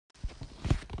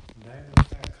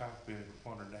copy of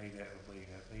what a day that will be.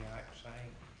 That'd be like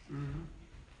saying Mm-hmm.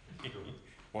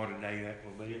 what a day that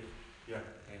will be. Yeah.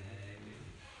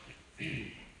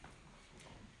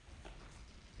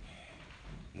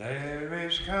 There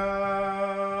is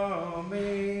coming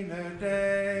a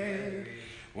day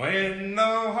when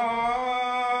no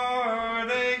heartache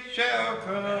shall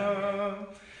come,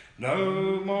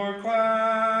 no more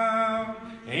cloud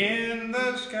in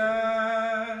the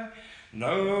sky,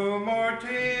 no more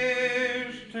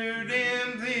tears to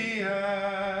dim the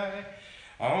eye,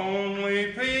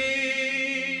 only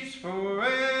peace forevermore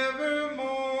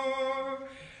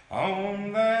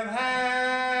on that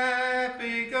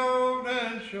happy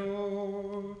golden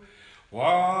shore.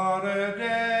 What a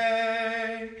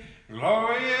day,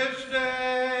 glorious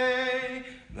day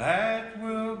that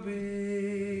will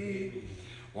be.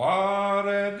 What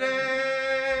a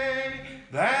day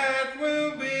that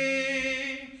will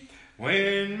be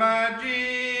when my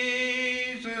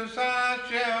Jesus I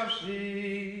shall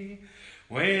see.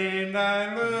 When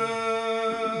I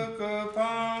look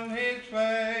upon his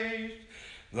face,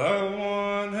 the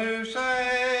one who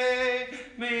saved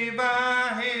me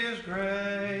by his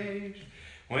grace.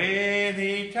 When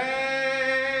he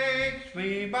takes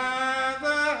me by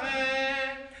the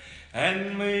hand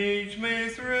and leads me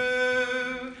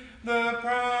through the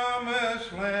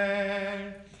promised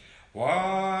land.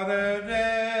 What a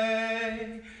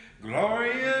day,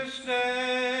 glorious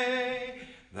day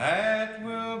that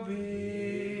will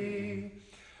be.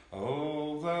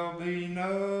 Oh, there'll be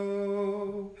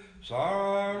no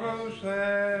sorrows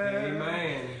there.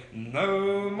 Amen.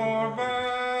 No more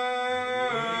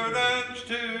burdens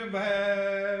to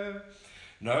bear.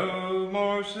 No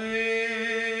more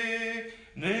sickness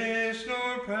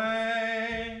nor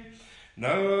pain.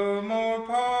 No more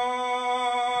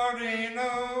parting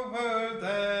over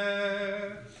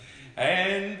there.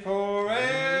 And forever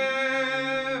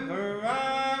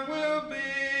I will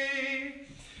be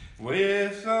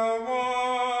with the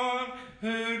one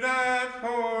who died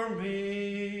for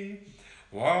me.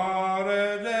 What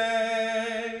a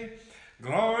day,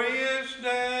 glorious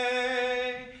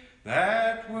day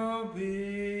that will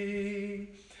be.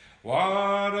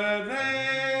 What a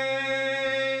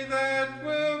day that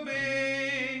will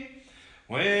be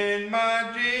when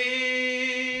my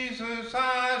Jesus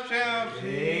I shall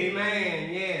see. Amen.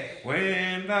 Yes.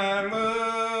 When I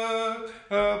look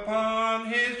upon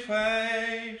his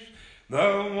face,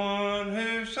 the one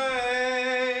who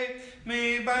saved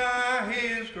me by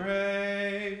his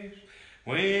grace.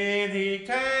 When he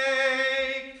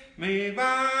takes me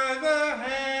by the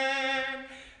hand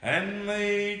and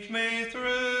leads me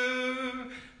through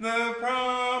the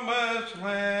promised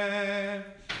land.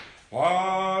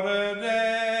 What a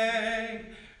day,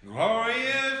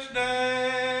 glorious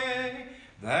day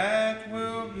that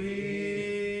will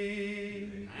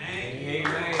be.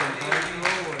 Amen. Thank you,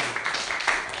 Lord.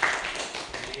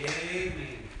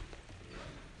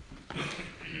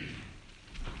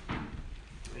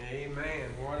 Amen.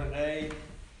 What a day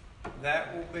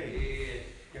that will be.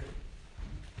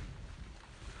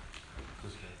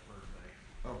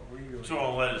 Oh, we go. So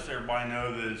I'll let everybody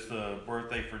know that it's the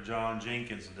birthday for John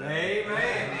Jenkins today.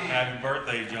 Amen. Happy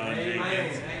birthday, John Amen.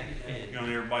 Jenkins. You know,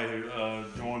 everybody who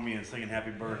join me in singing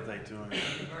happy birthday to him.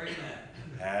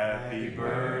 Happy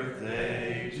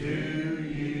birthday to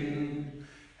you.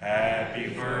 Happy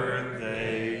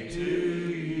birthday to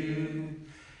you.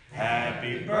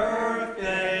 Happy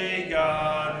birthday,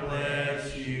 God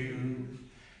bless you.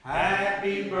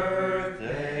 Happy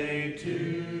birthday to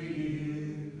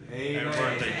you. Amen. Happy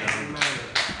birthday, John.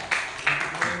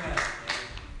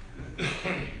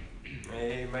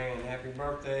 Amen. Happy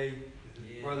birthday,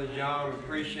 Brother John. We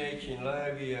appreciate you and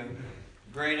love you. A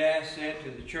great asset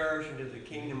to the church and to the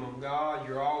kingdom of God.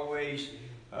 You're always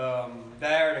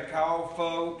there to call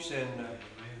folks and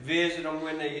visit them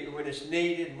when it's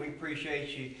needed. We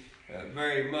appreciate you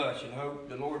very much and hope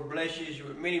the Lord blesses you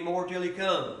with many more till he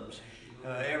comes,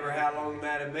 ever how long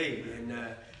that'll be. And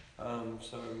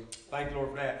so thank the Lord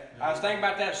for that. I was thinking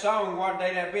about that song, What a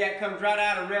Day That Be. That comes right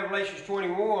out of Revelation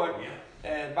 21.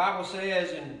 And the Bible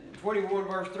says in 21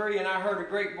 verse 3, and I heard a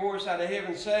great voice out of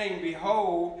heaven saying,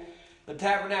 Behold, the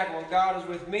tabernacle of God is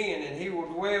with men, and he will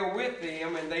dwell with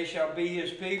them, and they shall be his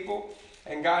people,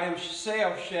 and God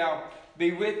himself shall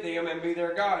be with them and be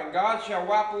their God. And God shall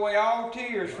wipe away all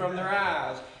tears from their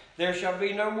eyes. There shall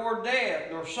be no more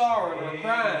death, nor sorrow, nor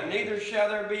crying, neither shall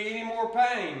there be any more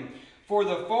pain. For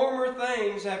the former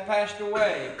things have passed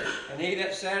away. And he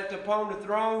that sat upon the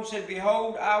throne said,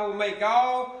 Behold, I will make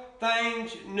all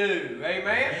things new.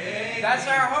 Amen? That's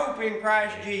our hope in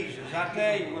Christ Jesus. I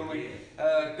tell you, when we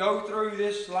go through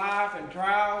this life and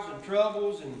trials and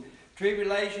troubles and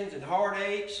tribulations and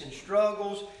heartaches and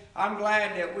struggles. I'm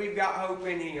glad that we've got hope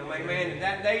in Him. Amen. And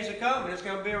that day's a coming. It's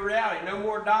going to be a reality. No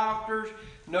more doctors.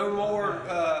 No more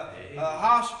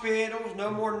hospitals.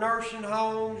 No more nursing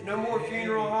homes. No more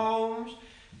funeral homes.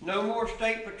 No more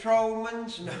state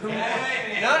patrolmen. No more,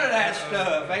 none of that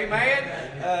stuff.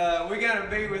 Amen. We're going to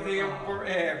be with Him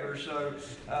forever. So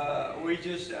we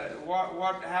just,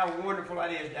 how wonderful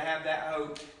that is to have that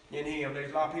hope in Him.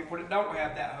 There's a lot of people that don't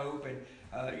have that hope, and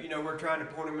we're trying to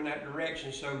point them in that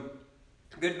direction. So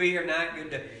good to be here tonight.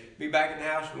 Good to be back in the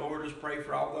house of the Lord. Let's pray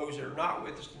for all those that are not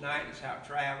with us tonight, that's out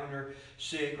traveling or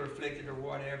sick or afflicted or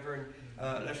whatever.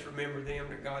 And let's remember them,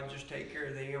 that God just take care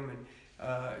of them and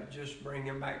just bring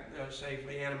them back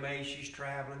safely. Anna Mae, she's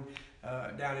traveling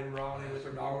down in Raleigh with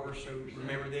her daughter, so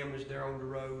remember them as they're on the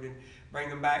road and bring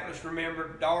them back. Let's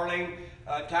remember Darling.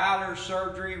 Tyler's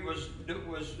surgery was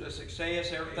a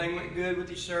success. Everything went good with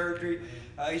his surgery.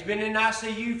 He's been in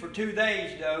ICU for 2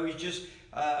 days, though. He's just,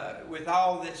 with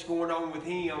all that's going on with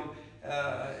him,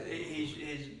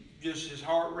 he's just his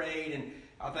heart rate, and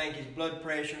I think his blood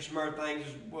pressure and some other things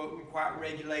wasn't quite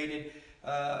regulated.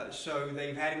 So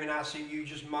they've had him in ICU,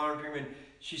 just monitoring him, and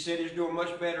she said he's doing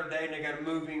much better today, and they're going to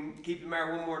move him, keep him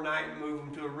there one more night and move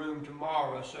him to a room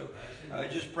tomorrow. So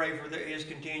just pray for his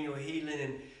continual healing,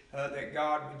 and that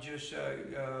God would just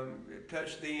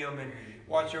touch them and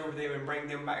watch over them and bring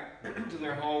them back to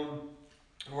their home,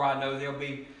 where I know they'll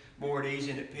be more at ease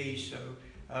and at peace. So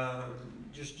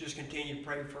just continue to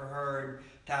pray for her. And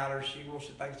Tyler, she wants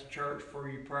to thank the church for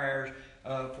your prayers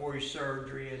for his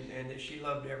surgery, and that she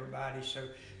loved everybody. So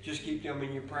just keep them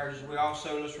in your prayers. We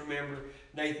also, let's remember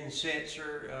Nathan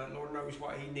Setzer. Lord knows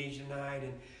what he needs tonight,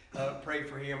 and pray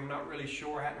for him. I'm not really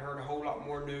sure. I hadn't heard a whole lot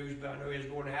more news, but I know he's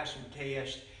going to have some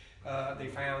tests. They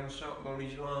found something on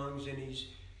his lungs and his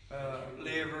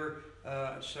liver.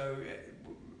 So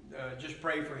just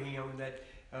pray for him,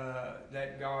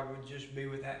 that God would just be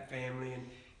with that family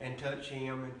and touch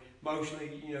him, and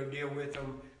mostly, deal with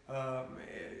them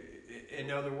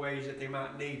in other ways that they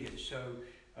might need it. So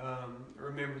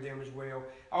remember them as well.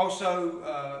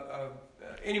 Also,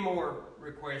 any more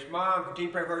requests? Mom,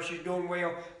 continue to pray for her. She's doing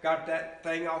well. Got that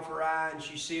thing off her eye, and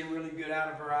she's seeing really good out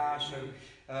of her eye. So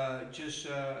just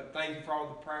thank you for all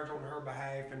the prayers on her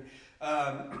behalf. And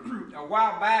a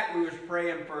while back, we was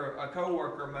praying for a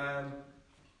co-worker of mine,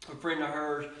 a friend of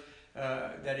hers,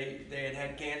 that they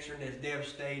had cancer and is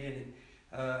devastated.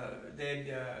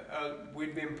 And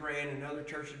we'd been praying, and other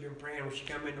churches had been praying. When she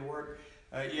come into work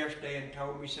yesterday and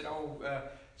told me, said,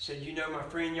 my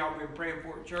friend y'all been praying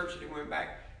for at church, and he went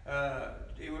back to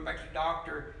the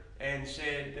doctor and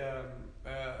said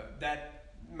that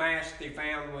mass they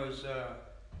found was,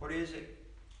 what is it?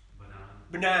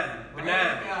 Benign.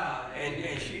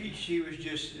 And she was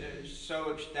just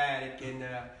so ecstatic. And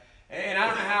I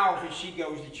don't know how often she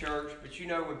goes to church, but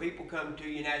when people come to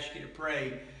you and ask you to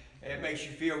pray, it makes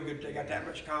you feel good. They got that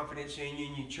much confidence in you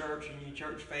and your church and your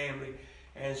church family.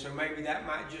 And so maybe that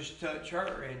might just touch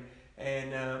her.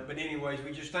 But anyways,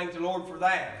 we just thank the Lord for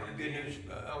that, for the good news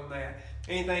on that.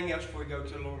 Anything else before we go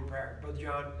to the Lord in prayer? Brother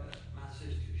John? My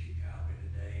sister, she called me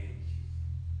today, and she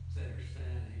said her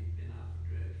son, he'd been off of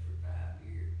drugs for 5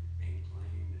 years, been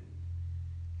clean, and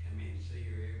come in and see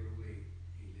her every week.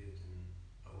 He lives in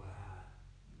Ohio,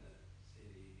 but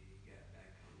said he got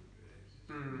back on the drugs.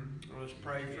 Well, let's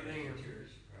pray for them.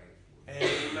 Church, pray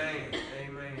for them.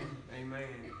 Amen.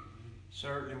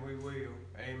 Certainly we will.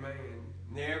 Amen.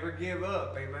 Never give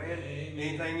up. Amen.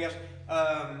 Anything else?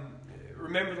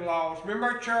 Remember the laws. Remember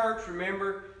our church.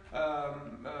 Remember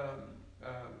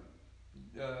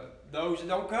those that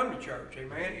don't come to church.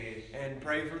 Amen. And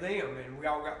pray for them. And we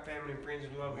all got family and friends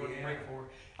and loved ones to pray for.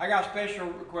 I got a special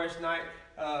request tonight.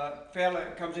 Fella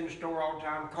that comes in the store all the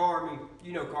time, Carmy.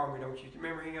 You know Carmy, don't you?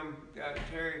 Remember him?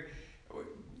 Terry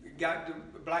got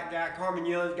the black guy, Carmen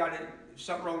Young's got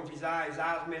something wrong with his eye. His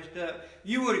eye's messed up.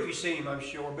 You would if you seen him, I'm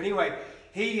sure. But anyway,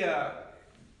 he's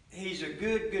a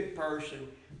good person.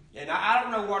 And I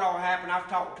don't know what all happened. I've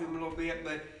talked to him a little bit,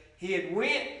 but he had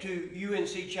went to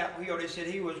UNC Chapel Hill. They said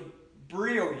he was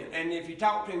brilliant. And if you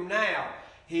talk to him now,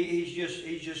 he's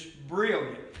just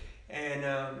brilliant. And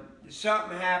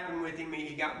something happened with him.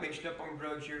 He got mixed up on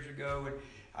drugs years ago, and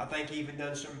I think he even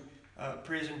done some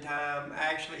prison time.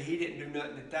 Actually, he didn't do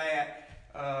nothing at that,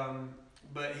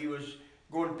 but he was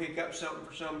going to pick up something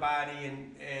for somebody,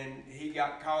 and he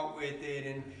got caught with it,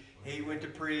 and he went to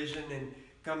prison and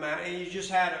come out. And he's just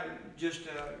had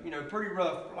a pretty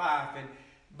rough life,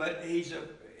 but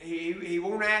he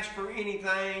won't ask for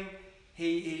anything.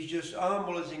 He's just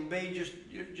humble as he can be,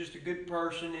 just a good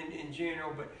person in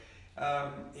general. But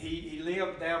he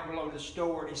lived down below the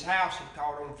store, and his house had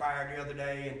caught on fire the other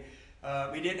day,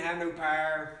 He didn't have no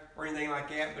power or anything like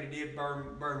that, but he did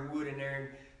burn wood in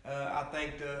there. And I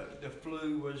think the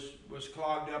flue was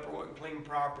clogged up or wasn't clean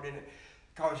properly, and it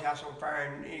caught his house on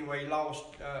fire. And anyway, he lost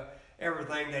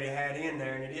everything that he had in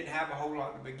there, and he didn't have a whole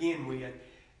lot to begin with.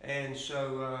 And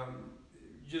so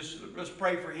just let's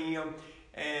pray for him.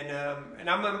 And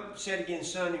I'm going to say it again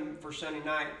Sunday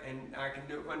night, and I can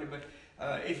do it Monday. But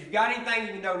if you've got anything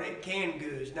you can donate, canned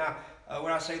goods. Now,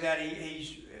 when I say that,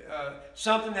 he's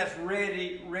something that's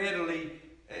readily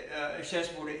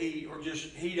accessible to eat or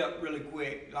just heat up really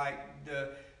quick, like the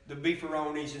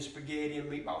beefaronis and spaghetti and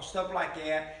meatballs, stuff like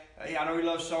that. I know he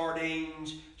loves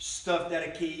sardines, stuff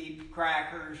that'll keep,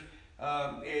 crackers.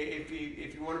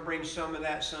 If you want to bring some of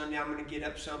that Sunday, I'm going to get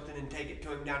up something and take it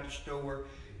to him down to the store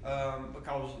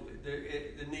because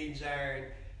the need's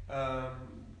there. And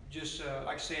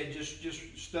like I said,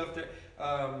 just stuff that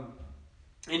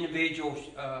individuals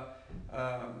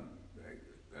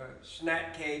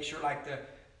snack cakes, or like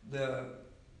the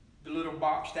little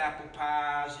boxed apple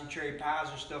pies and cherry pies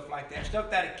and stuff like that.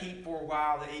 Stuff that'll keep for a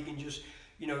while that he can just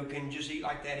eat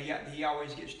like that. He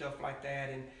always gets stuff like that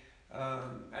and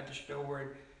at the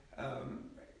store. And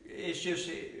it's just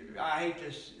I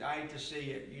hate to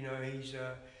see it. He's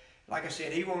like I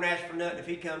said, he won't ask for nothing if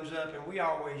he comes up, and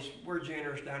we're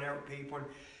generous down there with people. And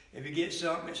if he gets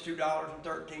something, it's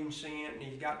 $2.13, and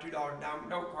he's got $2 down.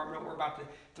 Don't worry about the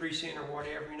 3 cents or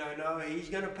whatever. No, he's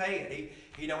going to pay it.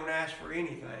 He don't ask for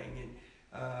anything.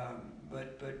 And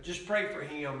but just pray for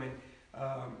him and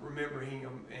remember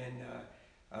him.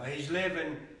 And he's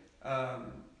living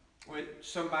with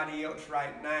somebody else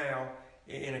right now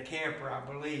in a camper, I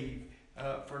believe,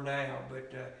 for now.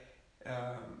 But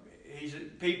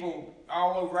people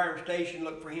all over our station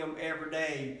look for him every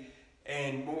day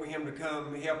and want him to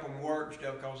come help them work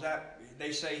stuff, because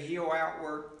they say he'll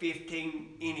outwork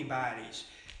 15 anybody's.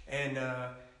 And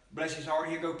bless his heart,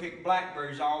 he'll go pick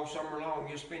blackberries all summer long.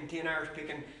 He'll spend 10 hours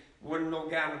picking one little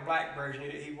gallon of blackberries,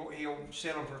 and he'll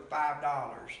sell them for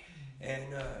 $5.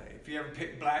 And if you ever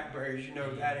pick blackberries,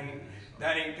 that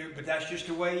ain't good, but that's just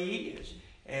the way he is.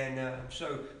 And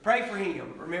so pray for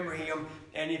him, remember him,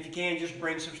 and if you can, just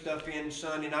bring some stuff in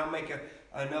Sunday, and I'll make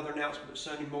another announcement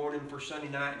Sunday morning for Sunday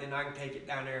night, and then I can take it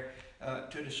down there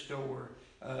to the store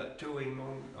to him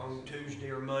on Tuesday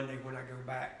or Monday when I go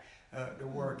back to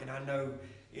work. And I know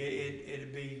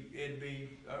it'd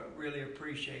be really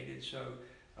appreciated. So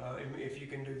if you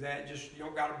can do that, you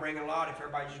don't got to bring a lot. If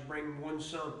everybody just bring one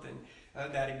something,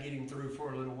 that'll get him through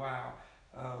for a little while.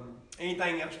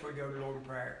 Anything else before we go to the Lord in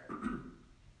prayer?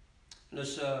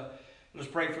 Let's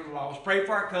pray for the lost. Pray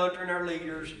for our country and our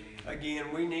leaders.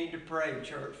 Again, we need to pray,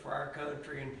 church, for our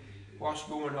country and what's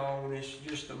going on. It's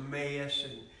just a mess,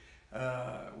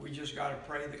 and we just got to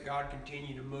pray that God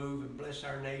continue to move and bless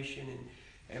our nation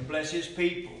and bless His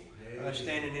people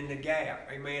standing in the gap.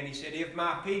 Amen. He said, if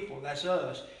my people, that's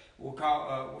us, will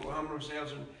humble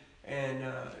themselves and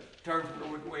turn from the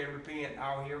wicked way and repent,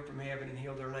 I'll hear from heaven and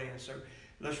heal their land. So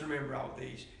let's remember all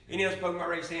these. Any else spoken about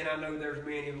raised hand? I know there's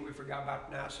many that we forgot about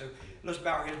tonight. So let's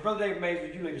bow our heads. Brother David Mays,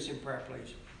 would you lead us in prayer,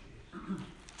 please?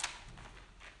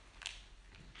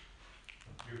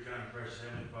 Your kind of precious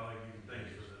Heavenly Father, give you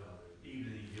thanks for the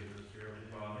evening you've given us, dear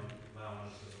Heavenly Father, allowing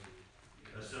us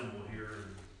to assemble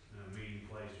here in a meeting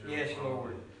place. Yes,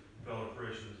 Lord. Fellow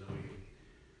Christians, and we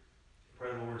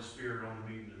pray the Lord's Spirit on the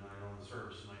meeting tonight, on the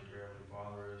service tonight, dear Heavenly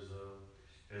Father, as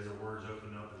the words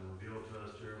open up and reveal to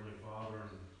us, dear Heavenly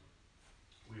Father, and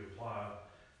we apply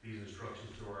these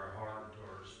instructions to our heart, to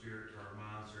our spirit, to our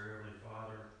minds, dear Heavenly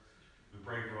Father. We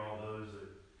pray for all those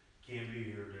that can't be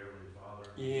here, dear Heavenly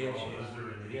Father. Yes, all those that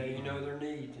are in need. Yeah, you know their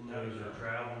needs. And those that are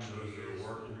traveling, those that are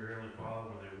working, dear Heavenly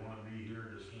Father, when they want to be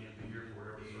here, just can't be here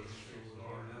for whatever circumstances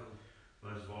are.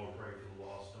 Most of all, we pray for the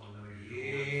lost. Don't know you.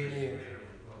 Dear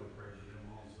Heavenly Father, we pray for them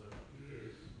also.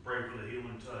 Pray for the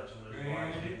healing touch on those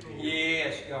lives.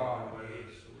 Yes, God.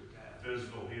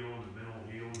 Physical healing, mental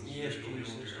healing, yes,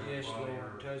 spiritual Jesus. healing. Yes,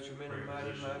 Lord. Touch them in a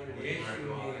mighty, mighty way. Yes.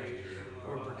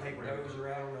 Lord, protect those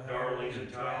around the highways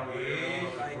and travel.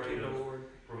 Thank you, Lord.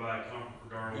 Provide comfort for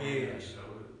Darlene. Yes.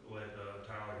 Let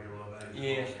Tyler heal up.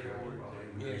 Yes, Lord.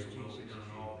 Yes, Jesus.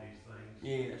 Done all these things.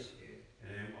 Yes.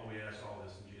 And we ask all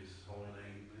this in Jesus' holy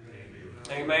name.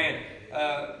 Amen.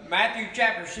 Amen. Matthew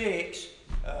chapter 6.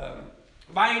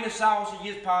 Buying the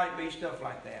sausages, potted beef, stuff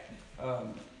like that.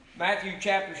 Matthew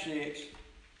chapter 6.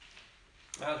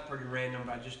 That was pretty random,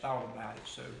 but I just thought about it.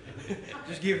 So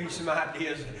just give you some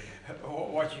ideas of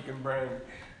what you can bring.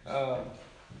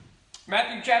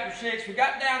 Matthew chapter 6, we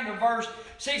got down to verse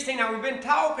 16. Now we've been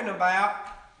talking about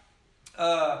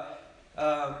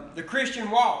the Christian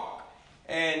walk.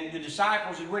 And the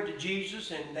disciples had went to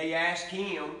Jesus and they asked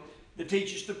him, to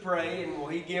teach us to pray,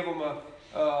 and he give them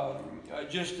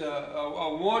just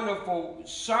a wonderful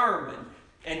sermon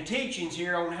and teachings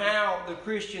here on how the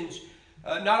Christians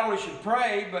not only should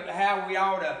pray, but how we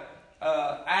ought to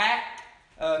act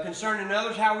concerning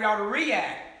others, how we ought to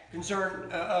react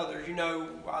concerning others. You know,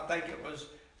 I think it was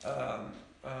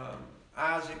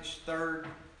Isaac's third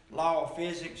law of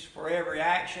physics: for every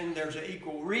action, there's an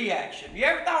equal reaction. You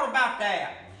ever thought about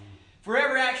that? For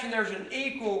every action, there's an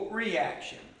equal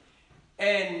reaction.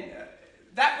 And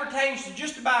that pertains to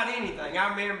just about anything. I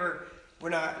remember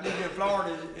when I lived in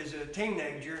Florida as a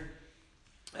teenager,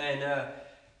 and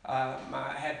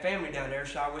I had family down there,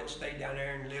 so I went and stayed down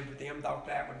there and lived with them. Thought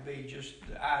that would be just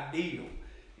the ideal,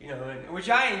 you know, which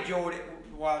I enjoyed it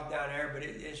while I was down there, but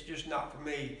it's just not for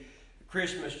me.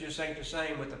 Christmas just ain't the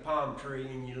same with the palm tree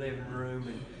in your living room,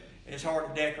 and it's hard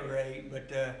to decorate. But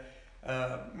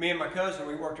me and my cousin,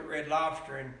 we worked at Red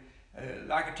Lobster, and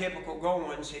like a typical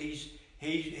Goins,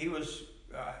 he was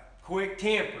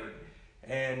quick-tempered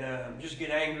and just get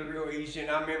angry real easy. And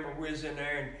I remember we was in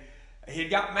there, and he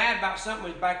got mad about something.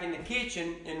 He was back in the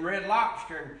kitchen in Red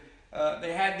Lobster, and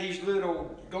they had these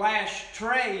little glass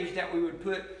trays that we would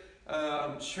put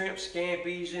shrimp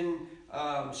scampies and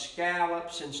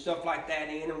scallops and stuff like that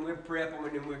in, and we'd prep them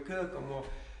and then we'd cook them. Well,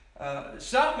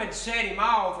 something had set him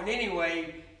off, and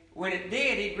anyway, when it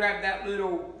did, he grabbed that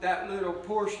little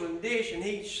porcelain dish and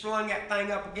he slung that thing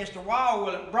up against the wall.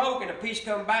 Well, it broke and a piece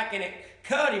come back and it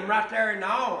cut him right there in the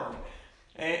arm.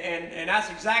 And that's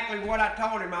exactly what I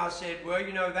told him. I said, well,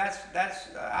 you know, that's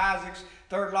Isaac's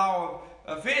third law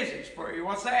of physics.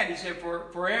 What's that? He said,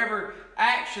 for every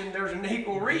action, there's an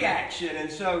equal reaction. And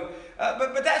so,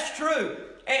 but that's true.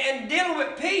 And dealing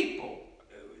with people,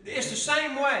 it's the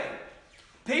same way.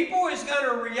 People is going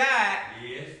to react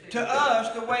to us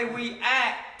the way we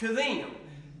act to them.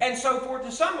 And so forth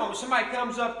and so on. Somebody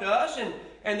comes up to us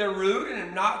and they're rude and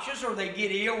obnoxious, or they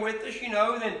get ill with us, you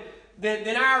know,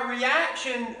 then our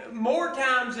reaction, more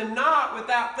times than not,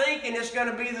 without thinking, is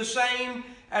going to be the same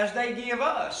as they give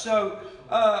us. So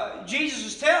Jesus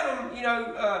is telling them, you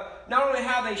know, not only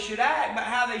how they should act, but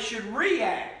how they should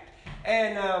react.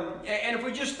 And if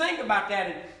we just think about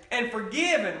that and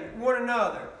forgiving one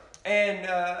another. And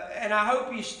I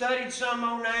hope you studied some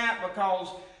on that, because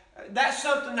that's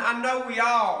something I know we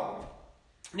all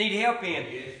need help in.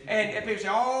 And if people say,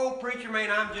 "Oh, preacher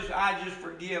man, I just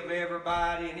forgive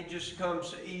everybody, and it just comes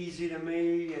so easy to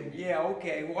me," and yeah,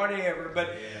 okay, whatever.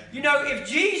 But you know, if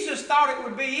Jesus thought it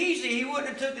would be easy, he wouldn't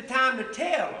have took the time to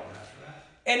tell them.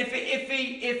 And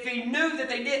if he knew that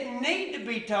they didn't need to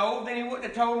be told, then he wouldn't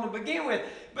have told them to begin with.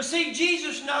 But see,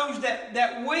 Jesus knows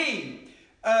that we,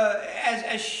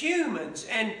 as humans,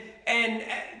 and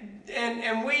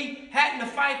we hadn't to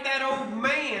fight that old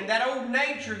man, that old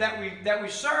nature that we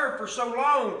served for so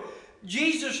long.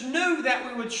 Jesus knew that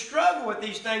we would struggle with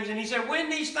these things, and he said, when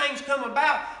these things come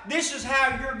about, this is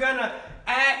how you're going to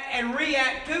act and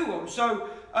react to them. So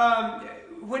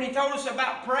when he told us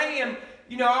about praying,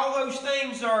 you know, all those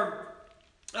things are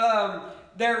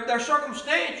they're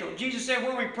circumstantial. Jesus said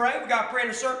when we pray, we got to pray in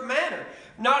a certain manner.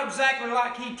 Not exactly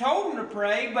like he told them to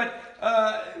pray, but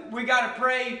we got to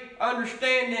pray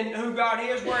understanding who God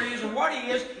is, where he is, and what he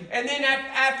is. And then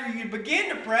after you begin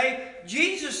to pray,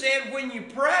 Jesus said when you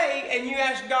pray and you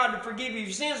ask God to forgive you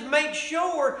your sins, make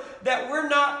sure that we're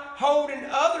not holding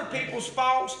other people's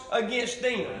faults against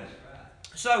them.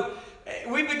 So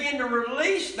we begin to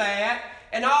release that,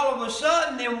 and all of a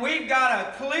sudden then we've got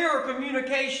a clearer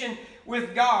communication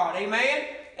with God. Amen?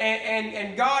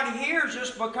 And God hears us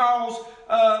because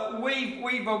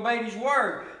we've obeyed his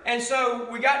word. And so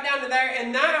we got down to there,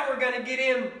 and now we're going to get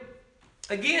in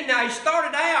again. Now, he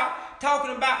started out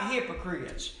talking about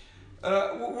hypocrites.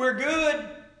 We're good.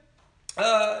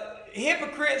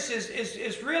 Hypocrites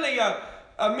is really a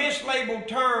mislabeled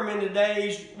term in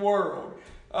today's world.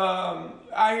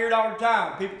 I hear it all the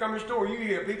time. People come to the store, you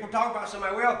hear people talk about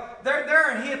somebody. Well,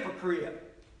 they're a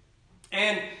hypocrite.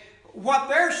 And what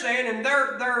they're saying and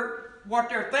what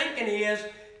they're thinking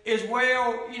is,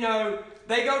 well, you know,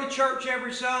 they go to church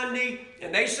every Sunday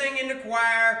and they sing in the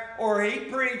choir, or he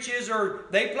preaches, or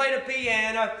they play the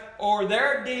piano, or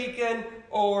they're a deacon,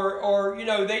 or you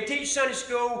know, they teach Sunday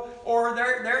school, or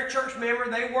they're a church member,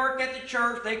 they work at the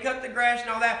church, they cut the grass and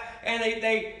all that, and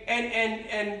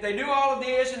they do all of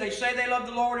this, and they say they love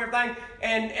the Lord and everything,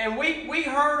 and we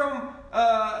heard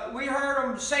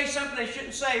them say something they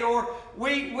shouldn't say, or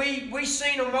we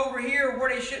seen them over here where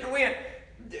they shouldn't have went.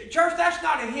 Church, that's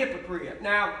not a hypocrite.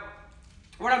 Now,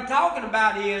 what I'm talking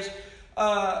about is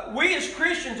we as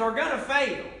Christians are going to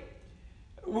fail.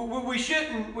 We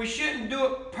shouldn't do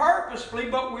it purposefully,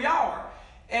 but we are.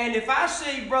 And if I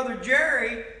see Brother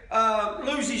Jerry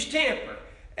lose his temper,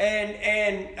 and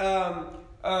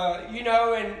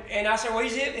I say, well,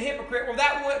 he's a hypocrite. Well,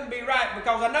 that wouldn't be right,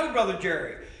 because I know Brother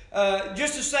Jerry.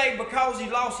 Just to say because he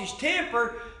lost his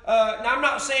temper, now I'm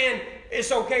not saying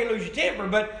it's okay to lose your temper,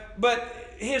 but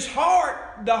his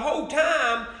heart the whole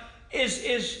time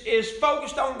is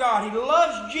focused on God. He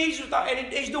loves Jesus,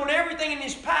 and he's doing everything in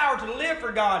his power to live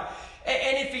for God.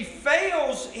 And if he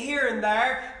fails here and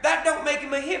there, that don't make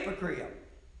him a hypocrite.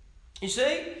 You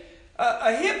see?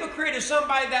 A hypocrite is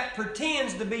somebody that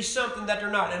pretends to be something that they're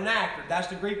not. An actor. That's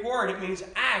the Greek word. It means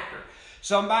actor.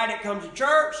 Somebody that comes to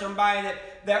church, somebody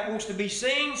that wants to be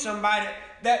seen, somebody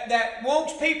that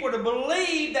wants people to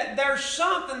believe that there's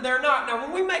something they're not. Now,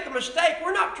 when we make a mistake,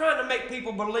 we're not trying to make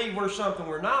people believe we're something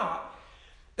we're not.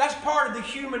 That's part of the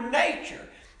human nature.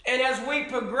 And as we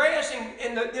progress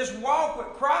in this walk with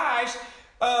Christ,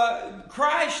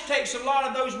 Christ takes a lot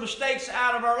of those mistakes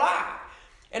out of our life.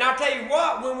 And I'll tell you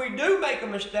what, when we do make a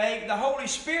mistake, the Holy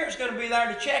Spirit's going to be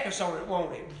there to check us on it,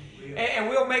 won't He? And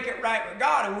we'll make it right with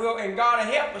God, and God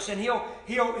will help us, and He'll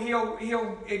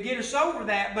get us over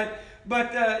that.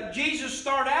 But Jesus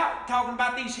started out talking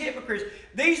about these hypocrites.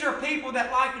 These are people that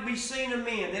like to be seen of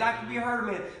men. They like to be heard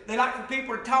of men. They like for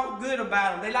people to talk good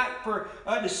about them. They like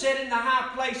to sit in the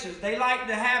high places. They like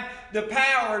to have the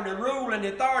power and the rule and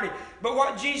the authority. But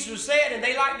what Jesus said, and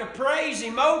they like to praise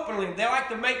Him openly. They like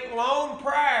to make long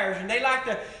prayers, and they like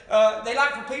for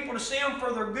people to see them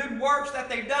for their good works that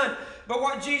they've done. But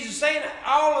what Jesus is saying,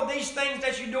 all of these things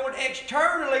that you're doing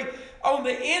externally, on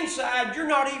the inside, you're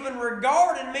not even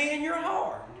regarding me in your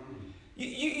heart.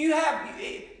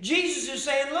 Jesus is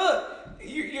saying, look,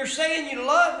 you're saying you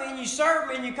love me and you serve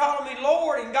me and you call me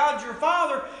Lord and God's your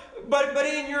Father, but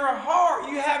in your heart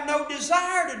you have no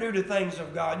desire to do the things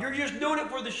of God. You're just doing it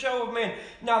for the show of men.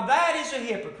 Now that is a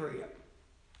hypocrite.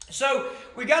 So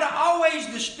we got to always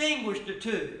distinguish the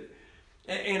two.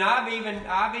 And I've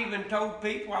even told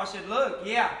people, I said, look,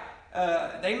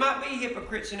 they might be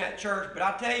hypocrites in that church, but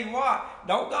I tell you what,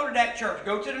 don't go to that church.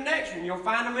 Go to the next one. You'll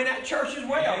find them in that church as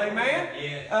well. Yeah. Amen?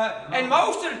 Yeah. And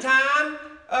most of the time,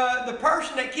 the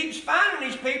person that keeps finding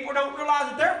these people don't realize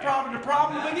that they're probably the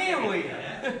problem to begin with.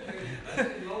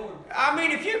 I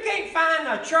mean, if you can't find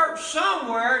a church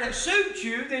somewhere that suits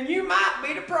you, then you might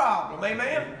be the problem.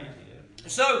 Amen?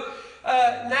 So,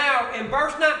 now in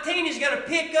verse 19, he's going to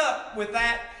pick up with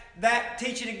that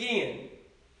teaching again.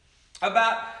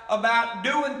 About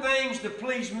doing things to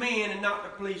please men and not to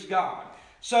please God.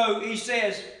 So he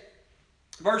says,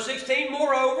 verse 16,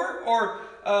 moreover, or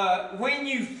when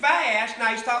you fast, now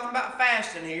he's talking about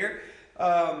fasting here.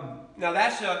 Now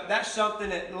that's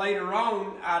something that later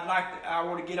on I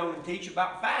want to get on and teach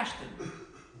about fasting.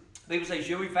 People say,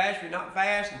 should we fast? Should we not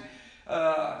fast?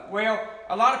 Well,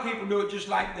 a lot of people do it just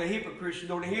like the hypocrites are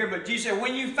doing it here, but Jesus said,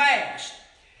 when you fast,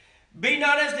 be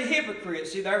not as the hypocrite.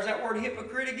 See, there's that word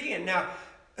hypocrite again. Now,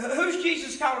 who's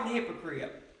Jesus calling the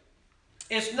hypocrite?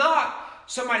 It's not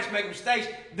somebody that's making mistakes.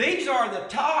 These are the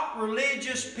top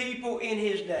religious people in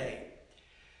his day.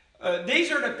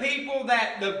 These are the people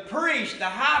that the priest, the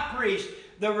high priest,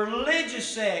 the religious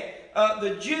sect,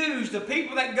 the Jews, the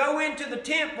people that go into the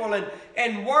temple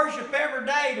and worship every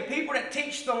day, the people that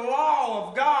teach the law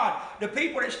of God, the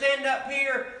people that stand up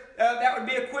here, that would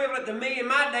be equivalent to me in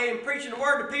my day in preaching the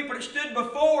word. The people that stood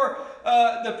before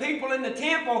the people in the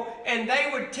temple, and they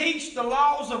would teach the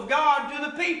laws of God to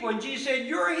the people. And Jesus said,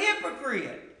 you're a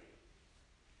hypocrite.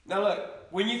 Now look,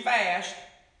 when you fast,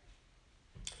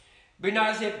 be not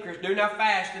as hypocrites. Do not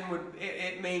fasting.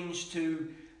 It means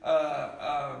to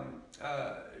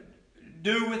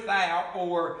do without,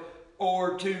 or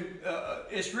to.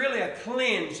 It's really a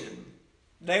cleansing.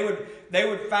 They would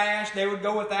fast. They would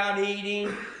go without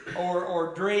eating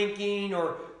or drinking,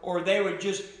 or they would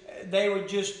just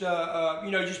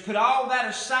just put all that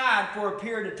aside for a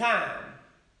period of time.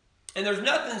 And there's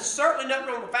certainly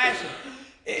nothing wrong with fasting.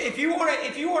 If you want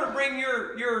to bring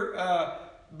your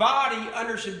body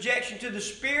under subjection to the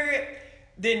Spirit,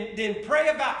 then pray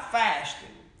about fasting.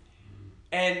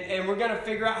 And we're going to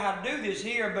figure out how to do this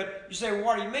here. But you say, well,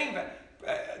 what do you mean by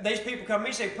these people come to me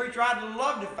and say, preacher, I'd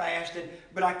love to fast,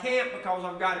 but I can't because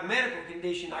I've got a medical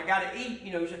condition. I got to eat,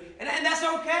 and that's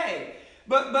okay.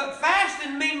 But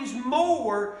fasting means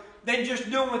more than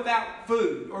just doing without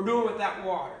food or doing without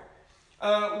water.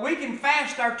 We can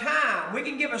fast our time. We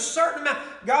can give a certain amount.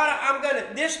 God, I'm going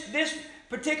to this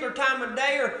particular time of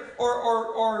day,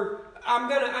 or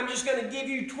I'm just gonna give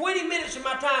you 20 minutes of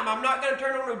my time. I'm not gonna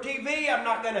turn on no TV. I'm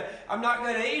not gonna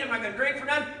eat. I'm not gonna drink for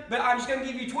nothing. But I'm just gonna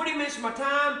give you 20 minutes of my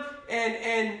time.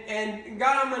 And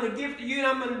God, I'm gonna give to you, and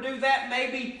I'm gonna do that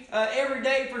maybe every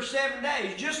day for 7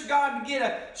 days. Just God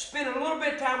to spend a little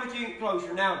bit of time with you and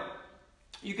closer. Now,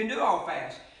 you can do all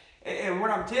fast. And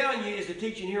what I'm telling you is the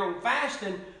teaching here on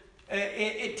fasting.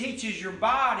 It teaches your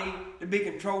body to be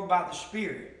controlled by the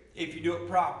Spirit if you do it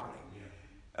properly.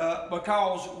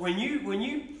 Because when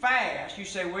you fast, you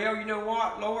say, well, you know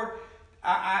what, Lord,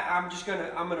 I'm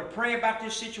gonna pray about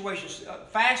this situation.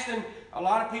 Fasting, a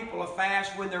lot of people are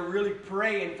fast when they're really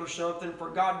praying for something, for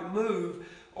God to move,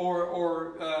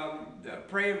 or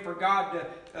praying for God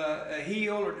to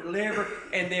heal or deliver,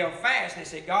 and they'll fast. And they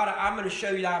say, God, I'm going to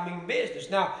show you that I mean business.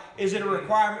 Now, is it a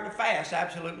requirement to fast?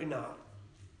 Absolutely not.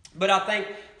 But I think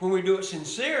when we do it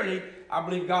sincerely, I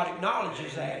believe God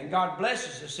acknowledges that, and God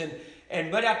blesses us.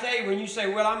 But I tell you, when you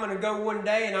say, well, I'm going to go one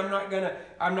day and I'm not going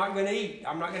to eat.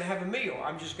 I'm not going to have a meal.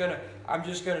 I'm just going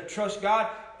to trust God.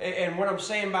 And what I'm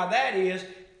saying by that is,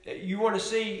 you want to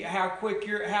see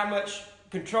how much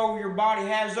control your body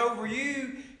has over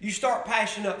you. You start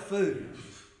passing up food.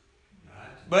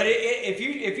 But if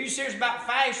you're serious about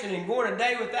fasting and going a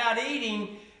day without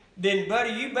eating, then,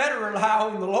 buddy, you better rely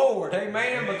on the Lord,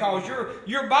 amen? Because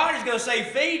your body's going to say,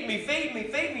 feed me, feed me,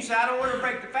 feed me. So I don't want to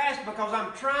break the fast because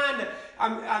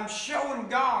I'm showing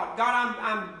God,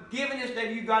 I'm giving this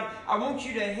to you, God. I want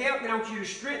you to help me. I want you to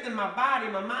strengthen my body,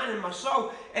 my mind, and my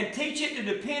soul, and teach it to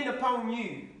depend upon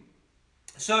you.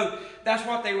 So that's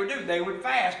what they would do. They would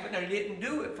fast, but they didn't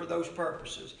do it for those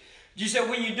purposes. Jesus said,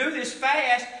 when you do this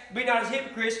fast, be not as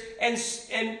hypocrites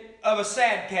and of a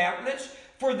sad countenance,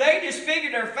 for they disfigure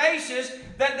their faces,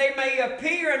 that they may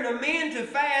appear unto men to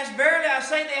fast. Verily I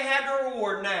say, they had their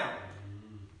reward. Now,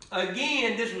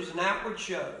 again, this was an outward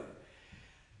show.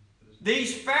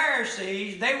 These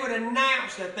Pharisees, they would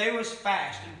announce that they was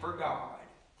fasting for God.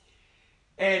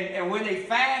 And when they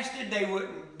fasted, they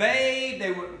wouldn't bathe,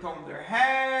 they wouldn't comb their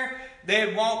hair,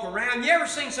 they'd walk around. You ever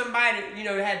seen somebody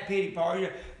that, had pity party?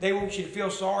 They want you to feel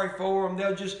sorry for them.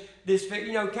 They'll just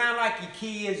kind of like your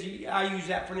kids. I use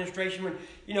that for an illustration. When,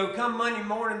 come Monday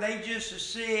morning, they just are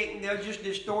sick, and they'll just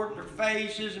distort their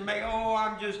faces and make,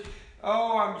 I'm just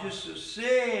so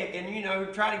sick,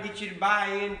 and, try to get you to buy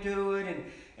into it,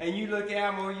 and you look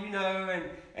at them,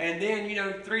 and then,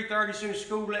 3:30, as soon as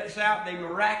school lets out, they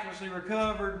miraculously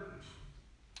recovered.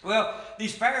 Well,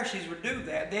 these Pharisees would do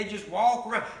that. They'd just walk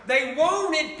around. They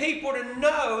wanted people to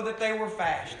know that they were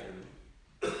fasting.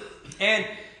 And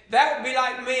that would be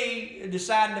like me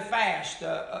deciding to fast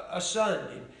a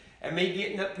Sunday. And me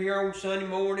getting up here on Sunday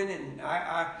morning, and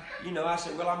I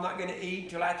said, well, I'm not going to eat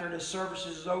until after the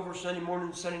services is over, Sunday morning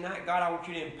and Sunday night. God, I want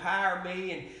you to empower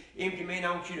me and empty me, and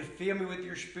I want you to fill me with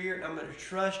your Spirit, and I'm going to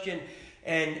trust you.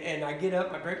 And I get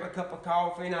up, I drink my cup of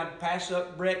coffee, and I pass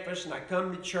up breakfast, and I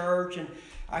come to church, and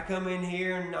I come in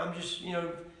here, and I'm just,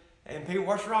 and people,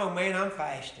 what's wrong, man? I'm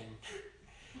fasting.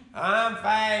 I'm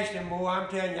fasting, boy. I'm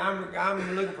telling you,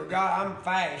 I'm looking for God. I'm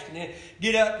fasting. And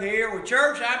get up here with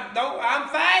church. I'm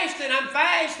fasting.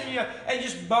 And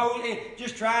just bold and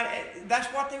just trying. That's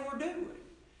what they were doing.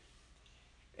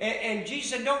 And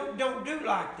Jesus said, don't do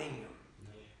like them.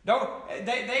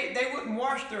 They wouldn't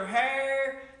wash their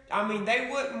hair. They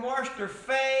wouldn't wash their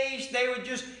face. They would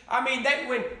just, when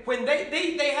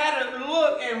they had a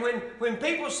look, and when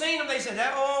people seen them, they said,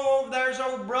 oh, there's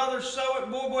old brother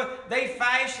boy, they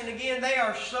fasting again. They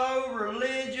are so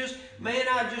religious. Man,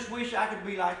 I just wish I could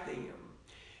be like them.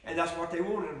 And that's what they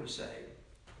wanted them to say.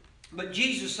 But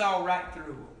Jesus saw right through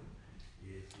them.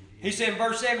 He said in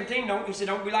verse 17,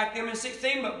 don't be like them in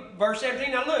 16, but verse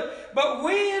 17, now look,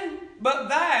 but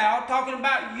thou, talking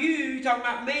about you, talking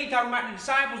about me, talking about the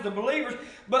disciples, the believers,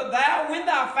 but thou, when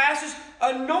thou fastest,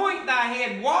 anoint thy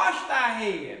head, wash thy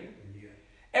head,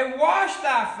 and wash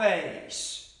thy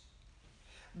face,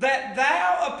 that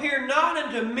thou appear not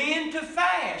unto men to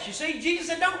fast. You see, Jesus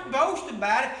said, don't boast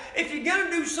about it. If you're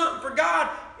going to do something for God,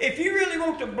 if you really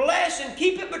want to bless Him,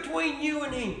 keep it between you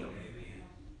and Him.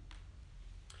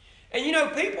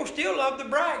 And people still love to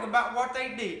brag about what they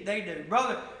do.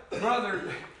 Brother,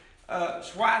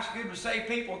 it's why it's good to say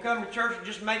people come to church and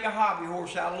just make a hobby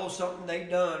horse out of a little something they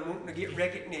done, wanting to get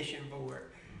recognition for it.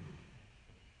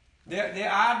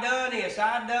 I done this,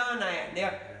 I done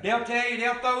that. They'll tell you,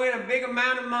 they'll throw in a big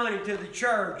amount of money to the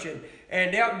church, and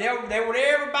they want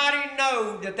everybody to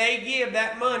know that they give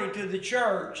that money to the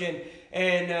church, and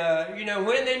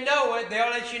when they know it,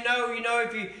 they'll let you know,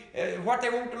 if you what they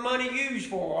want the money used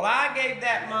for. Well, I gave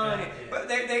that money, but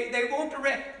they want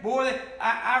the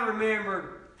I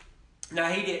remember. Now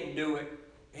he didn't do it.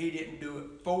 He didn't do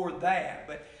it for that,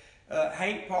 but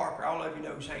Hank Parker, all of you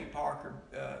know Hank Parker,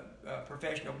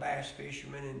 professional bass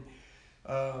fisherman,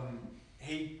 and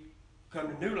he come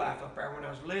to New Life up there when I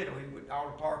was little. All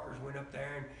the Parkers went up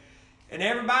there, and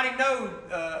everybody knows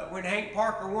when Hank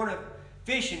Parker won a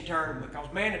fishing tournament,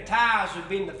 because man, the ties would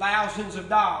be in the thousands of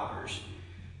dollars.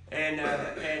 And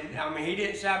I mean, he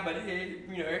didn't say, but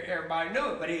everybody knew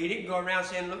it. But he didn't go around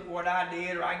saying, "Look what I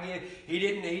did," or "I did." He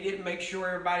didn't make sure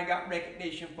everybody got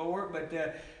recognition for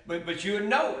it. But you would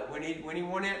know it when he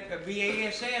won that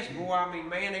BASS. Boy, I mean,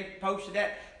 man, they posted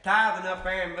that tithing up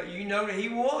there, but you know that he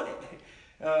won it.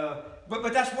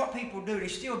 But that's what people do. They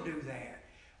still do that.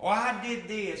 Oh, I did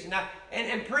this,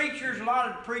 and preachers. A lot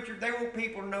of the preachers, they want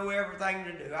people to know everything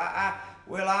to do. I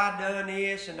done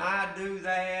this and I do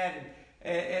that.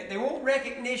 And they want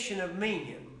recognition of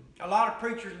men. A lot of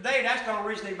preachers today, that's the only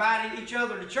reason they invite each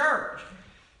other to church,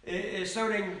 is so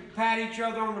they can pat each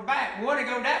other on the back. Want to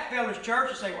go to that fella's church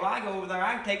and say, well, I go over there,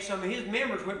 I can take some of his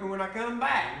members with me when I come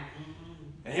back.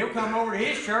 And he'll come over to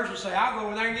his church and say, I'll go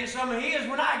over there and get some of his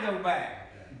when I go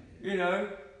back. You know,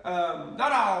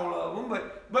 not all of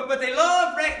them, but they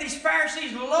love, these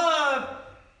Pharisees love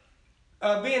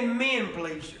being men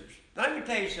pleasers. Let me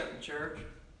tell you something, church.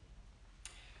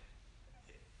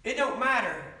 It don't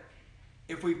matter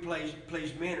if we please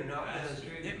men or not, does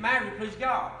it? It matters to please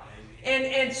God.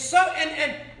 And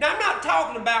now I'm not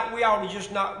talking about we ought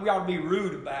to be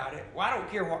rude about it. Well, I don't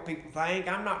care what people think.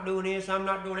 I'm not doing this, I'm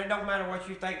not doing that. It don't matter what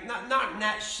you think. Not in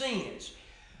that sense.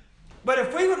 But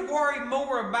if we would worry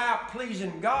more about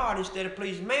pleasing God instead of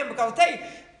pleasing man, because I tell you,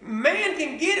 man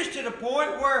can get us to the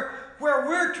point where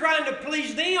we're trying to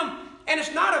please them, and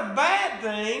it's not a bad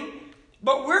thing.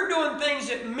 But we're doing things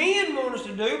that men want us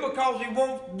to do because we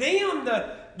want them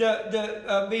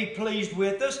to be pleased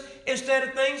with us instead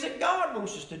of things that God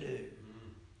wants us to do.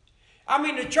 I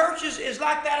mean, the church is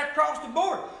like that across the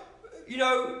board. You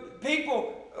know, we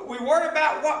worry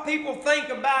about what people think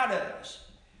about us.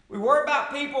 We worry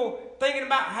about people thinking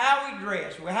about how we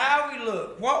dress, how we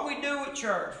look, what we do at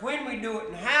church, when we do it,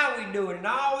 and how we do it, and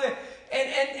all that.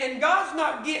 And God's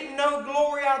not getting no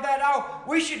glory out of that at all.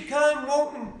 We should come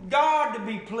wanting God to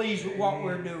be pleased with what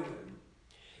we're doing.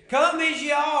 Come as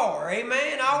you are.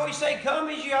 Amen. I always say come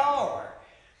as you are.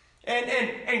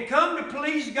 And come to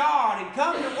please God, and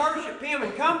come to worship Him,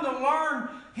 and come to learn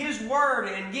His Word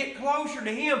and get closer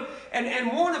to Him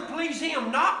and want to please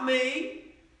Him, not me,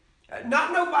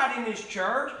 not nobody in this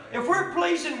church. If we're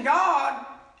pleasing God,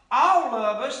 all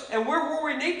of us, and we're where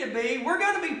we need to be, we're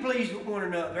going to be pleased with one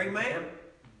another. Amen?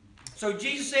 So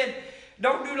Jesus said,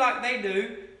 don't do like they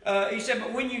do. He said,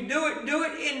 but when you do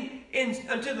it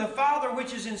unto the Father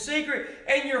which is in secret,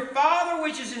 and your Father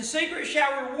which is in secret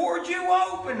shall reward you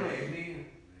openly. Amen.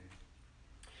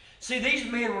 See, these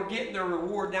men were getting their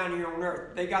reward down here on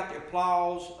earth. They got the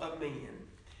applause of men.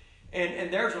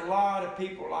 And there's a lot of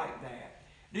people like that.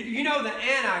 You know the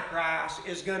Antichrist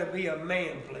is going to be a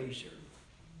man pleaser.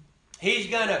 He's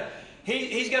gonna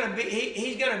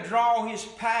draw his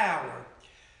power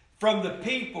from the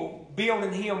people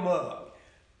building him up.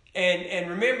 And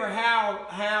remember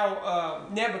how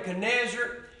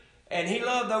Nebuchadnezzar, and he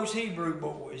loved those Hebrew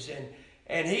boys,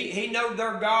 and he knew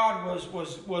their God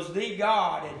was the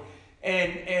God,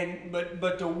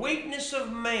 but the weakness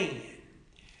of man,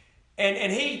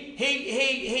 and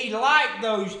he liked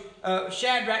those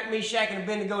Shadrach, Meshach, and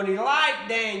Abednego, and he liked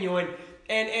Daniel,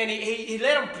 and he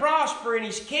let them prosper in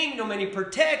his kingdom, and he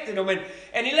protected them,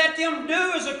 and he let them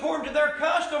do as according to their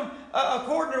custom,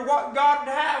 according to what God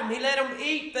would have them. He let them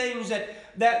eat things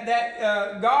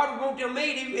that God would want them to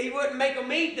eat. He wouldn't make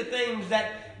them eat the things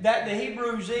that the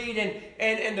Hebrews eat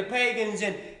and the pagans,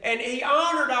 and he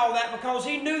honored all that because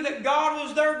he knew that God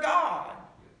was their God.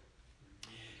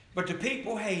 But the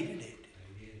people hated it.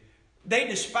 They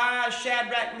despised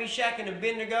Shadrach, Meshach, and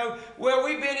Abednego. Well,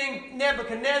 we've been in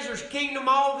Nebuchadnezzar's kingdom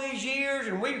all these years,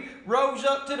 and we rose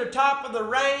up to the top of the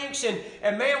ranks, and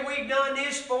man, we've done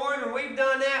this for him, and we've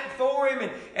done that for him,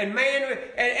 and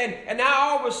now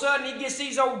all of a sudden he gets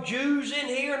these old Jews in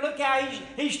here, and look how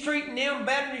he's treating them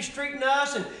better than he's treating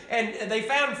us, and they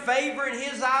found favor in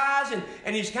his eyes,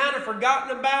 and he's kind of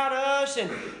forgotten about us,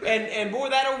 and boy,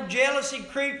 that old jealousy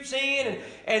creeps in,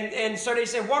 and so they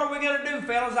said, what are we going to do,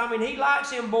 fellas? I mean, he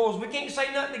likes them boys. We can't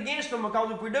say nothing against them,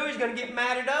 because if we do, he's going to get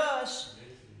mad at us.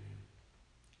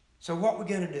 So what are we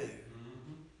going to do?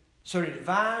 So they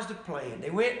devised a plan.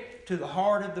 They went to the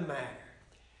heart of the matter.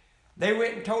 They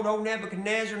went and told old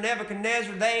Nebuchadnezzar,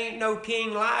 they ain't no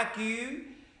king like you.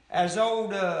 As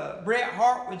old Bret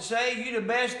Hart would say, you the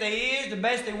best they is, the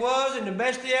best they was, and the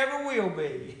best they ever will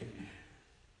be.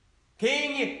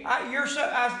 King,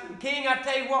 King, I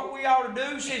tell you what we ought to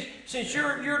do, since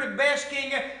you're the best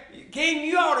king. King,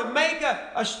 you ought to make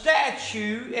a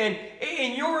statue and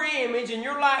in your image and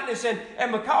your likeness,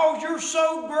 and because you're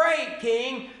so great,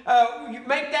 King, you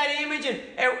make that image,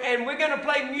 and we're going to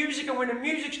play music, and when the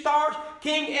music starts,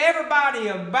 King, everybody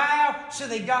will bow. So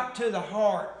they got to the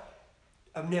heart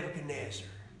of Nebuchadnezzar.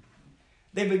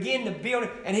 They began to build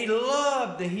it, and he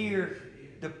loved to hear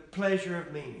the pleasure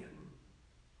of men.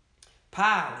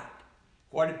 Pilate.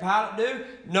 What did Pilate do?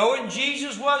 Knowing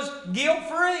Jesus was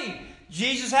guilt-free.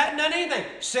 Jesus hadn't done anything.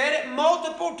 Said it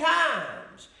multiple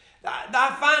times.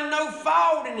 I find no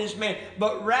fault in this man.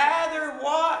 But rather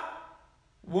what?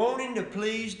 Wanting to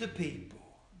please the people.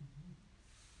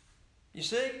 You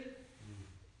see?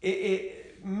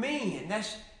 Man,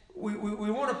 that's... We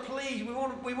want to please. We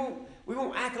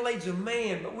want accolades of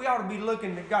man, but we ought to be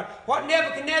looking to God. What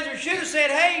Nebuchadnezzar should have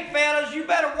said, hey, fellas, you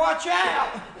better watch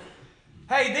out.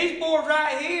 Hey, these boys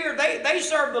right here, they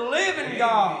serve the living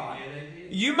God.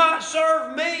 You might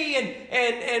serve me,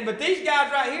 but these guys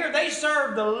right here, they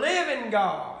serve the living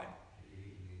God.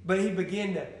 But he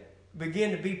began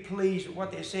to be pleased with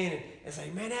what they're saying and say,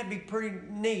 man, that'd be pretty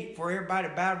neat for everybody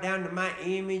to bow down to my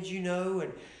image, you know,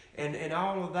 and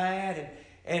all of that.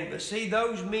 But see,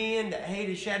 those men that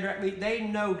hated Shadrach, they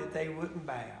know that they wouldn't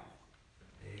bow.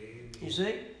 You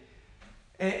see?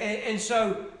 And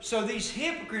so these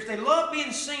hypocrites, they love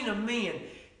being seen of men.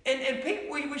 And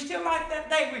people, we still like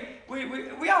that day.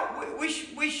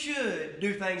 We should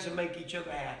do things to make each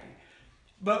other happy.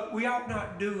 But we ought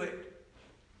not do it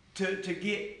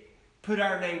to put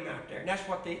our name out there. And that's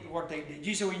what they did.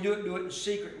 Jesus said, when you do it in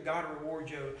secret, and God will reward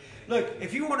you. Look,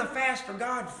 if you want to fast for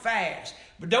God, fast.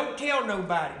 But don't tell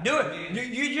nobody. Do it.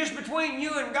 You just between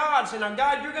you and God. Say, now,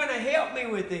 God, you're going to help me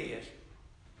with this.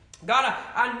 God,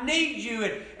 I need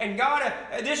you. And God,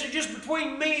 this is just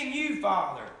between me and you,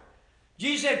 Father.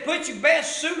 Jesus said, put your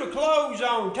best suit of clothes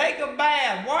on, take a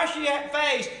bath, wash your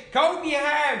face, comb your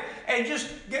hair, and just,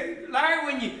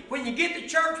 Larry, when you get to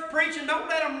church preaching, don't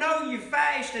let them know you're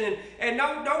fasting, and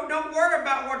don't worry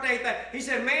about what they think. He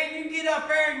said, man, you get up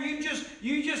there and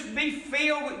you just be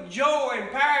filled with joy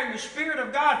and power and the Spirit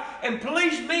of God, and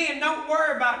please me, and don't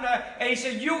worry about nothing. And he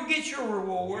said, you'll get your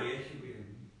reward. Yes, you will.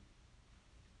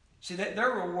 See, that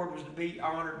their reward was to be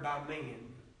honored by men.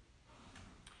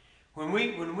 When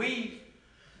we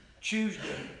choose to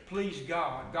please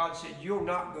God, God said, you'll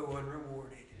not go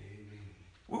unrewarded.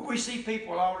 We see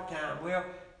people all the time. Well,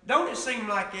 don't it seem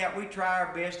like that? We try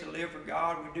our best to live for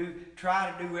God. We do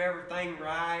try to do everything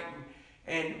right.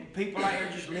 And people out here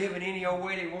just living any old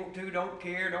way they want to, don't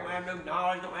care, don't have no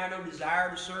knowledge, don't have no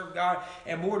desire to serve God.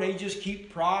 And boy, they just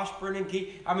keep prospering and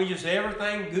just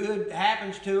everything good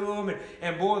happens to them.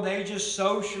 And boy, they just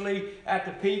socially at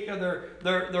the peak of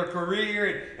their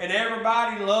career. And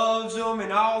everybody loves them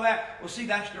and all that. Well, see,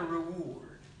 that's their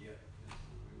reward. Yeah.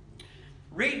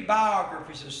 Read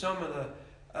biographies of some of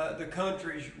the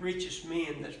country's richest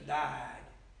men that's died.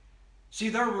 See,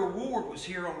 their reward was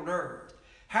here on earth.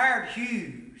 Howard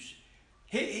Hughes,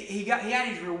 he had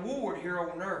his reward here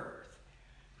on earth.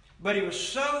 But he was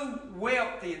so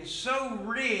wealthy and so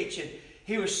rich, and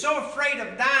he was so afraid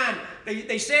of dying.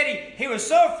 They said he was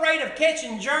so afraid of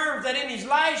catching germs that in his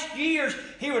last years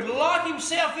he would lock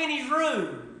himself in his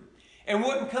room and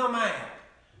wouldn't come out.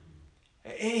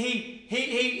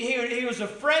 He was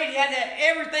afraid. He had to have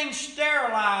everything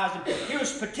sterilized. And he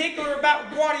was particular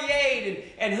about what he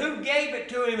ate and who gave it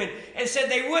to him. And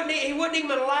said he wouldn't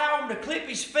even allow him to clip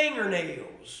his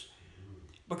fingernails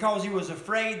because he was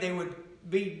afraid they would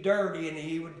be dirty and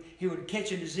he would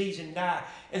catch a disease and die.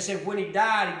 And said when he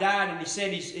died, and he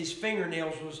said his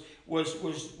fingernails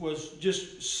was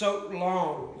just so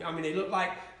long. I mean, they looked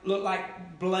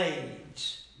like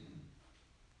blades.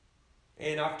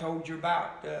 And I've told you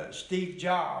about Steve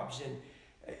Jobs and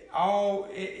all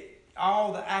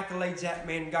the accolades that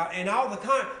man got, and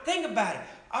think about it,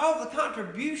 all the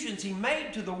contributions he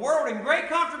made to the world, and great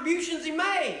contributions he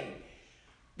made.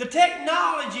 The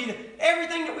technology,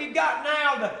 everything that we've got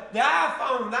now, the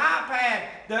iPhone, the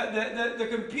iPad, the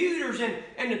computers,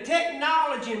 and the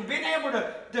technology, and being able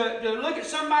to look at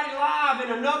somebody live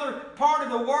in another part of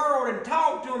the world and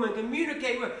talk to them and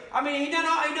communicate with them. I mean, he done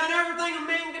everything a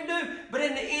man can do. But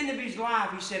in the end of his life,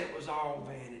 he said it was all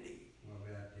vanity.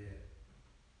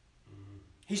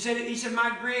 He said,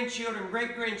 my grandchildren,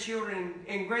 great-grandchildren,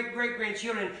 and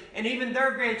great-great-grandchildren, and even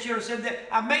their grandchildren said that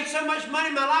I've made so much money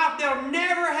in my life, they'll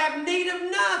never have need of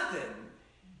nothing.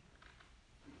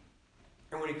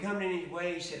 And when he come in his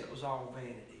way, he said it was all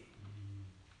vanity.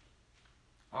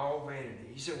 All vanity.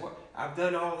 He said, I've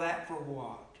done all that for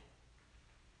what?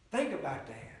 Think about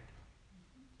that.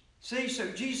 See,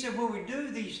 so Jesus said when we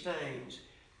do these things,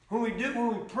 when we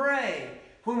pray,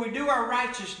 when we do our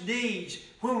righteous deeds,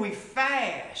 when we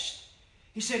fast,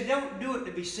 he said, don't do it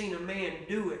to be seen of man,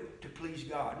 do it to please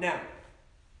God. Now,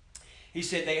 he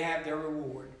said they have their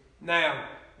reward. Now,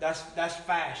 that's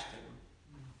fasting.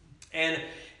 And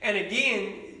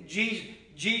again,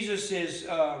 Jesus is,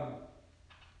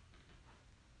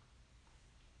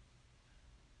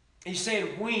 he's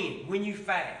saying when you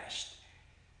fast.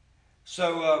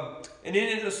 So, and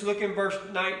then let's look in verse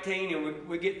 19, and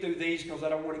we get through these because I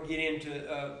don't want to get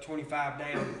into 25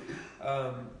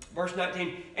 down. Verse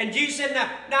 19. And Jesus said,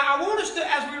 now I want us to,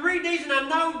 as we read these, and I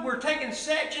know we're taking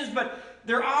sections, but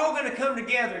they're all going to come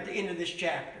together at the end of this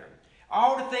chapter.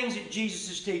 All the things that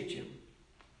Jesus is teaching.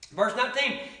 Verse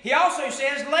 19. He also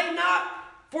says, lay not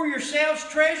for yourselves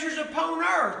treasures upon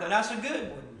earth. Now that's a good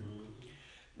one.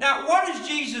 Now what is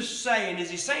Jesus saying? Is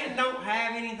he saying don't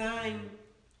have anything?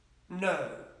 No.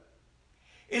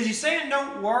 Is he saying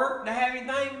don't work to have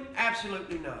anything?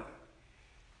 Absolutely not.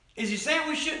 Is he saying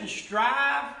we shouldn't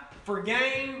strive for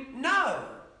gain? No.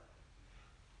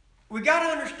 We got to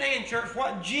understand, church,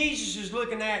 what Jesus is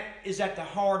looking at is at the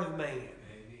heart of man. Amen.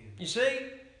 You see?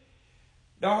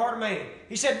 The heart of man.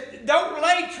 He said, don't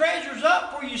lay treasures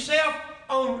up for yourself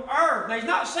on earth. Now, he's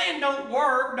not saying don't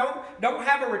work, don't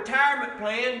have a retirement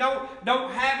plan,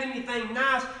 don't have anything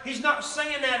nice. He's not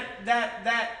saying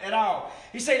that at all.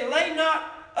 He said, lay not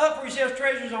up for yourselves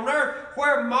treasures on earth,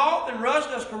 where moth and rust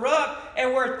does corrupt,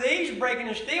 and where thieves break in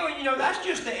and steal. You know, that's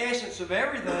just the essence of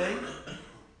everything.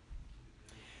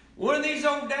 One of these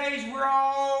old days, we're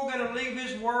all going to leave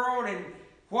this world, and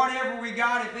whatever we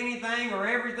got, if anything, or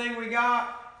everything we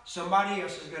got, somebody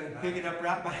else is going to pick it up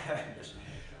right behind us.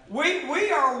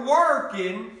 We are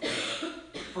working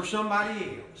for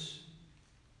somebody else.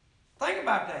 Think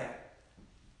about that.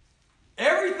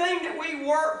 Everything that we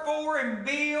work for and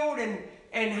build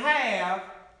and have,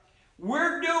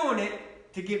 we're doing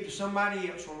it to give to somebody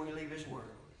else when we leave this world.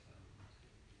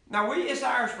 Now, it's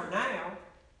ours for now.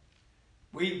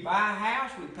 We buy a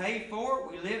house, we pay for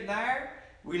it, we live there,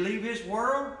 we leave this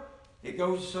world, it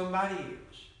goes to somebody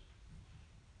else.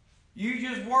 You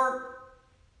just work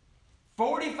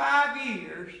 45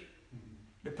 years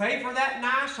to pay for that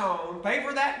nice home, pay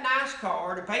for that nice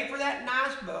car, to pay for that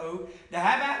nice boat, to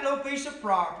have that little piece of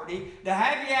property, to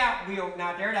have your outbuilding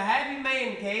out there, to have your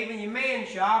man cave and your man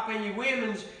shop and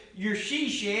your she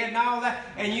shed and all that,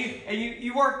 and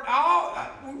you worked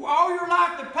all your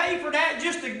life to pay for that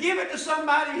just to give it to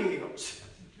somebody else.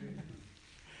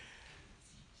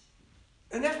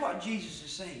 And that's what Jesus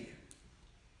is saying.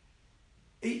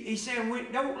 He's saying,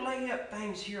 don't lay up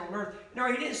things here on earth.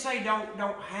 No, he didn't say don't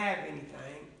have anything.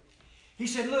 He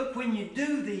said, look, when you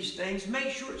do these things, make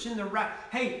sure it's in the right.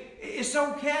 Hey, it's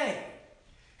okay.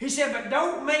 He said, but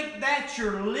don't make that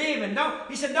your living.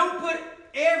 He said, don't put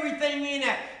everything in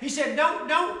that. He said,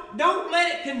 don't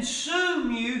let it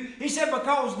consume you. He said,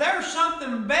 because there's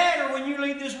something better when you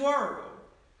leave this world.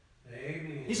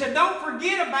 Amen. He said, don't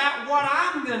forget about what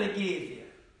I'm going to give you.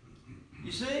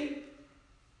 You see?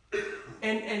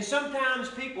 And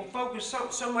sometimes people focus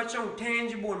so much on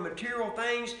tangible and material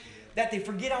things that they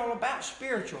forget all about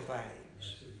spiritual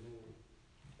things.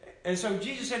 And so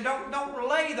Jesus said, don't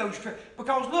relay those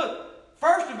because look,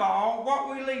 first of all,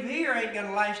 what we leave here ain't going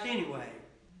to last anyway.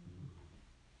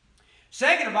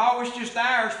 Second of all, it's just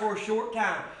ours for a short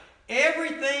time.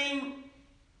 Everything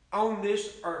on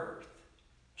this earth,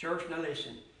 church, now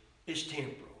listen, is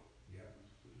temporal.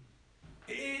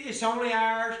 It's only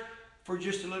ours for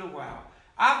just a little while.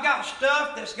 I've got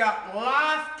stuff that's got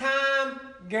lifetime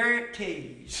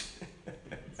guarantees.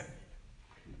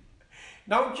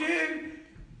 Don't you?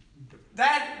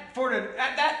 That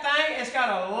thing, it's got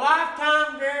a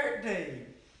lifetime guarantee.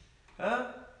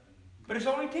 Huh? But it's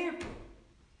only temporal.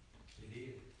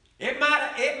 It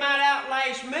might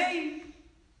outlast me.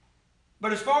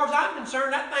 But as far as I'm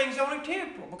concerned, that thing's only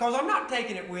temporal. Because I'm not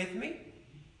taking it with me.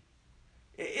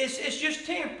 It's just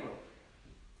temporal.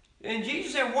 And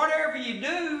Jesus said, whatever you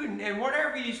do and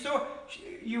whatever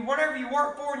whatever you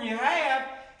work for and you have,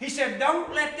 he said,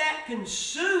 don't let that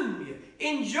consume you.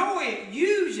 Enjoy it.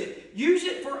 Use it. Use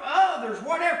it for others.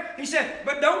 Whatever. He said,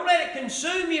 but don't let it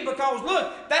consume you because,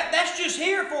 look, that's just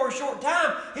here for a short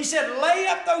time. He said, lay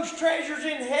up those treasures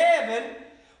in heaven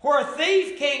where a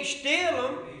thief can't steal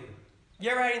them. You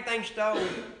ever had anything stolen?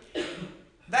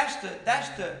 That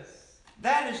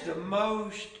is the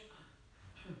most,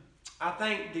 I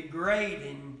think,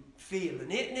 degrading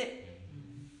feeling, isn't it?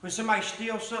 When somebody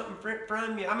steals something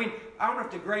from you. I mean, I don't know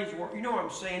if degrading is word. You know what I'm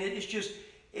saying? It's just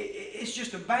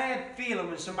a bad feeling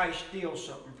when somebody steals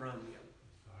something from you.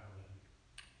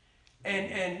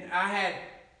 And I had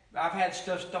I've had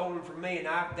stuff stolen from me, and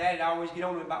Dad'd always get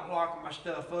on me about locking my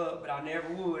stuff up, but I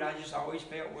never would. I just always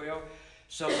felt, well,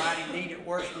 somebody needed it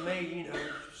worse than me, you know,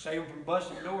 save them from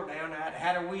busting the door down. I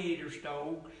had a weed eater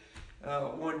stole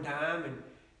one time, and,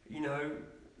 you know,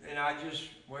 and I just,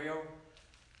 well,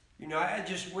 you know, I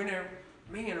just went there,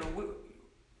 man,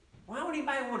 why would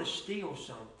anybody want to steal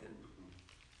something?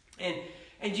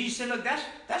 And Jesus said, look,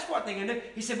 that's what they're going to do.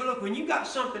 He said, but look, when you got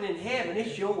something in heaven,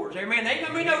 it's yours. Amen. There ain't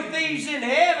going to be no thieves in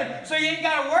heaven, so you ain't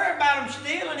got to worry about them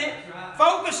stealing it. Right.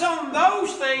 Focus on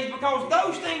those things because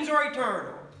those things are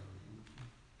eternal.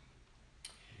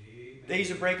 Amen. These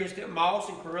are breaking into moss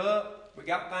and corrupt. We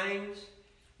got things,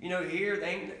 you know, here.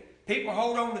 People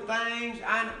hold on to things.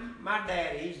 My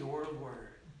daddy, he's the world's word.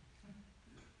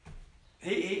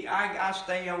 I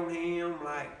stay on him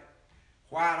like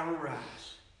white on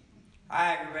rice.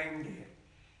 I aggravate him to death.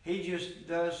 He just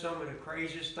does some of the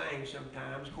craziest things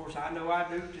sometimes. Of course, I know I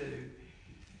do too.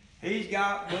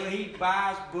 He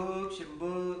buys books,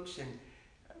 and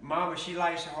Mama, she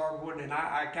likes the hard one, and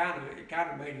it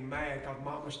kind of made him mad because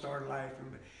Mama started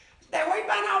laughing. Dad, what are you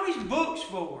buying all these books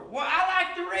for? Well, I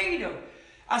like to read them.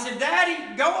 I said,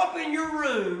 Daddy, go up in your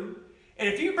room, and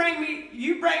if you bring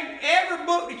every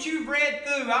book that you've read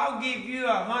through, I'll give you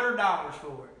 $100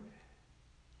 for it.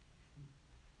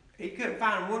 He couldn't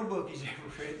find one book he's ever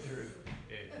read through.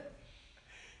 Yeah.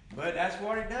 But that's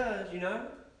what he does, you know.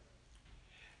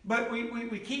 But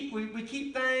we keep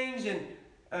things, and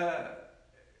I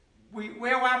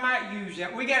might use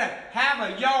that. We got to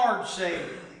have a yard sale.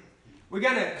 We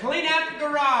got to clean out the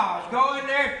garage, go in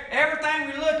there. Everything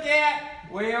we look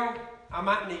at, well, I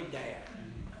might need that.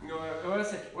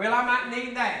 Well, I might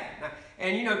need that.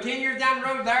 And you know, 10 years down the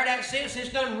road, there that sits,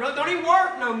 it don't even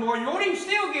work no more. You won't even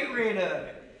still get rid of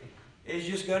it. It's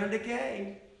just going to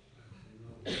decay.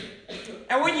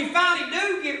 And when you finally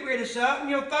do get rid of something,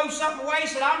 you'll throw something away,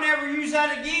 say, I'll never use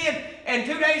that again, and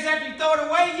 2 days after you throw it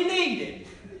away, you need it.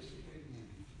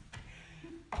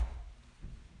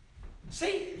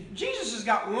 See, Jesus has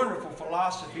got wonderful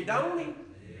philosophy, don't he?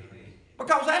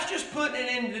 Because that's just putting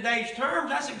it in today's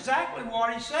terms. That's exactly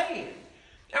what he's saying.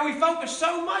 And we focus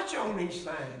so much on these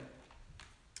things.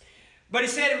 But he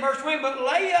said in verse 20, but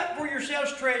lay up for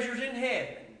yourselves treasures in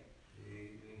heaven.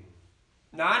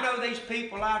 Now, I know these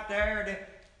people out there,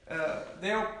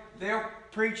 they'll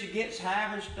preach against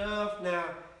having stuff now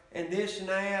and this and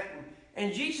that.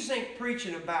 And Jesus ain't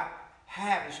preaching about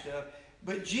having stuff.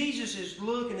 But Jesus is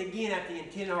looking again at the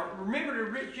intent of heart. Remember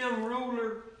the rich young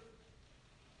ruler?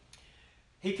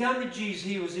 He come to Jesus.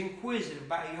 He was inquisitive.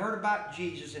 He heard about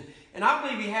Jesus. And I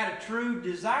believe he had a true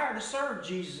desire to serve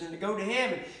Jesus and to go to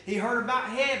heaven. He heard about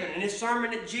heaven and this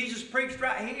sermon that Jesus preached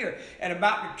right here. And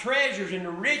about the treasures and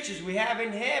the riches we have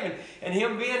in heaven. And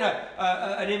him being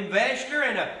an investor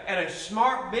and a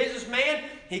smart businessman.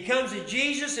 He comes to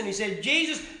Jesus and he said,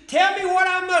 Jesus, tell me what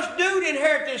I must do to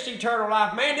inherit this eternal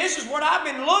life. Man, this is what I've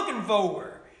been looking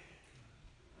for.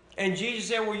 And Jesus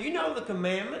said, well, you know the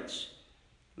commandments.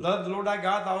 Love the Lord thy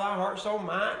God with all thy heart, soul,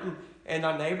 mind, and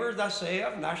thy neighbor as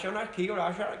thyself, and thou shalt not kill,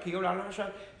 thou shalt not kill, thou shalt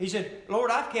not. He said,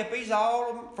 Lord, I've kept these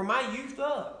all from my youth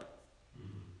up.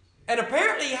 And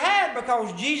apparently he had,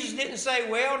 because Jesus didn't say,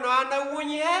 well, no, I know when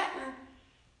you hadn't.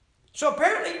 So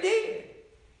apparently he did.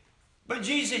 But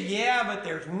Jesus said, yeah, but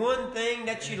there's one thing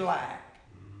that you lack.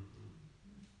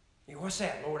 He said, what's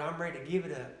that, Lord? I'm ready to give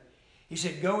it up. He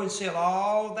said, go and sell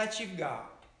all that you've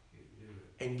got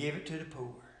and give it to the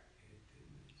poor.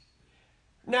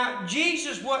 Now,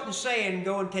 Jesus wasn't saying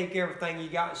go and take everything you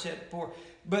got and set it before.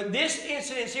 But this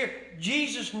incident here,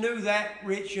 Jesus knew that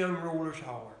rich young ruler's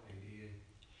heart.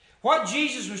 What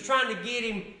Jesus was trying to get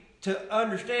him to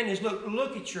understand is,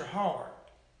 look at your heart.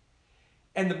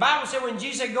 And the Bible said when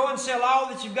Jesus said, go and sell all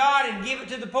that you've got and give it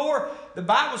to the poor, the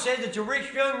Bible says that the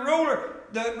rich young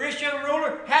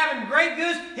ruler, having great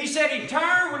goods, he said he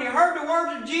turned, when he heard the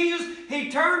words of Jesus,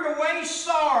 he turned away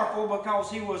sorrowful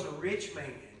because he was a rich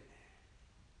man.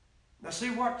 Now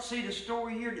see the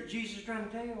story here that Jesus is trying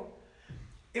to tell?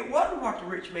 It wasn't what the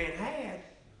rich man had.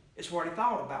 It's what he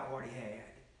thought about what he had.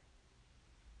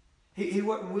 He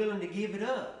wasn't willing to give it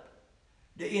up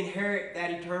to inherit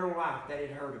that eternal life that he'd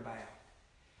heard about.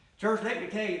 Church, let me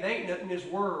tell you, there ain't nothing in this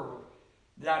world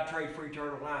that I'd trade for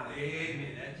eternal life.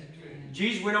 Amen. That's true.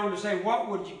 Jesus went on to say, what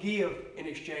would you give in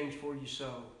exchange for your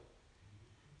soul?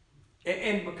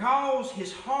 And because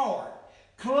his heart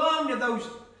clung to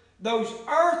those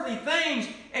earthly things,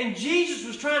 and Jesus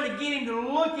was trying to get him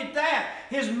to look at that.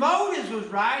 His motives was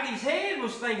right, his head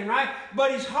was thinking right,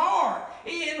 but his heart,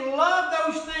 he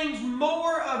loved those things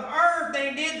more of earth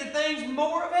than he did the things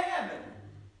more of heaven.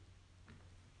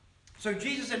 So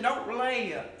Jesus said, don't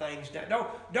lay up things down.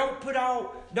 Don't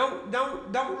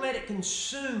let it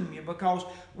consume you, because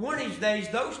one of these days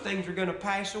those things are going to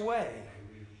pass away.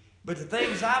 But the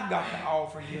things I've got to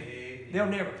offer you, they'll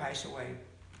never pass away.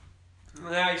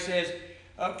 Now he says,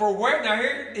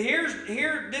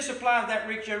 here this applies to that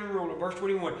rich young ruler, verse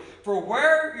 21. For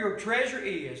where your treasure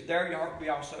is, there your heart will be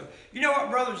also. You know what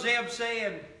Brother Zeb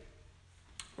said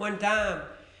one time?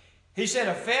 He said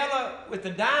a fella with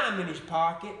a dime in his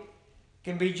pocket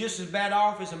can be just as bad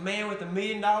off as a man with $1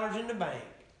 million in the bank.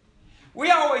 We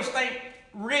always think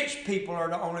rich people are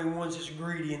the only ones that's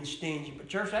greedy and stingy. But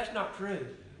church, that's not true.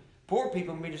 Poor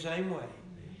people can be the same way.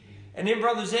 And then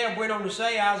Brother Zeb went on to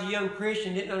say, I was a young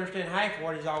Christian, didn't understand half of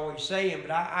what he's always saying, but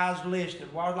I was listening.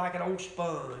 Well, I was like an old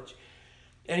sponge.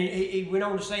 And he went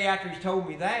on to say after he told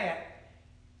me that,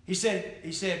 he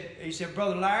said,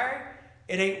 Brother Larry,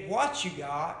 it ain't what you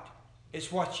got,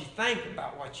 it's what you think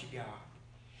about what you got.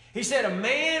 He said, a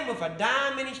man with a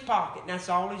dime in his pocket, and that's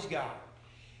all he's got.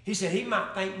 He said he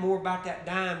might think more about that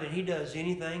dime than he does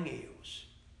anything else.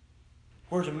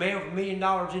 Whereas a man with $1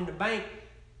 million in the bank,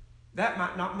 that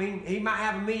might not mean, he might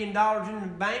have $1 million in the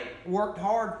bank, worked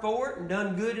hard for it and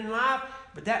done good in life,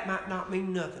 but that might not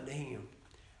mean nothing to him.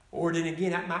 Or then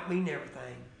again, that might mean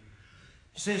everything.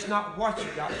 He said it's not what you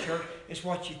got, church, it's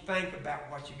what you think about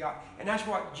what you got. And that's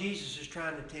what Jesus is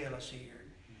trying to tell us here.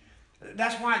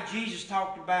 That's why Jesus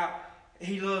talked about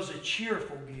he loves a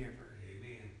cheerful giver.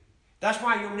 Amen. That's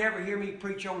why you'll never hear me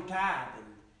preach on tithing.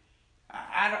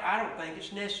 I don't think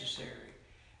it's necessary.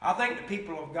 I think the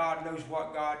people of God knows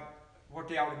what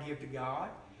they ought to give to God.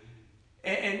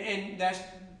 And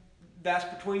that's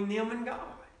between them and God.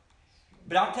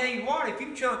 But I'll tell you what, if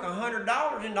you chunk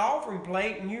 $100 in the offering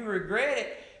plate and you regret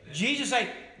it, Jesus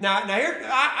said, now here,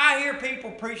 I hear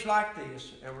people preach like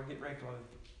this, and we're getting ready to close.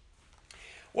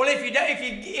 Well, if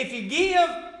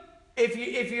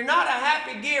you're not a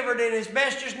happy giver, then it's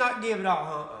best just not give it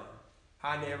all.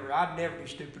 I'd never be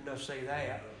stupid enough to say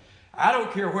that. I don't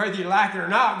care whether you like it or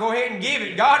not. Go ahead and give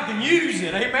it. God can use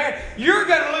it. Amen. You're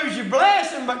going to lose your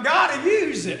blessing, but God will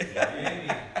use it.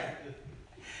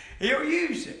 He'll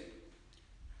use it.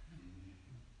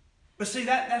 But see,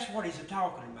 that's what he's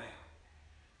talking about.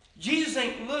 Jesus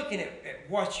ain't looking at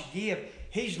what you give.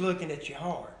 He's looking at your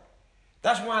heart.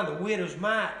 That's why the widow's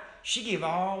mite, she gave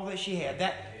all that she had.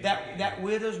 That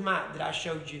widow's mite that I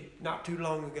showed you not too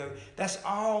long ago, that's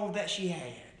all that she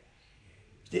had.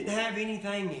 She didn't have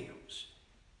anything else.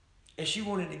 And she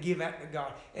wanted to give that to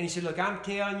God. And he said, look, I'm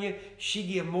telling you, she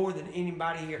gave more than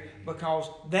anybody here because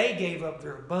they gave up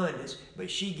their abundance,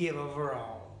 but she gave of her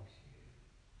all.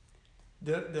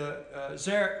 The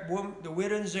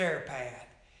widow in Zarephath,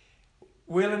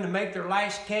 willing to make their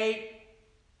last cake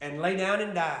and lay down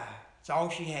and die. That's all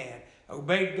she had.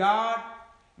 Obeyed God,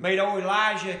 made old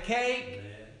Elijah a cake,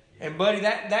 and buddy,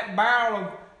 that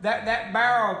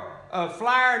barrel of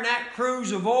flour and that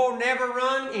cruse of oil never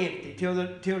run empty till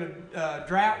the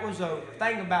drought was over.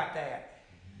 Think about that.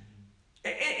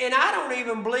 And I don't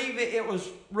even believe it was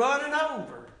running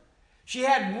over. She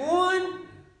had one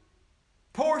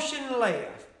portion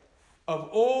left of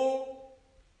oil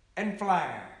and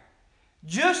flour,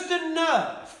 just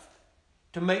enough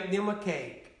to make them a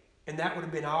cake. And that would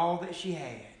have been all that she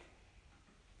had.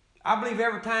 I believe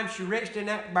every time she reached in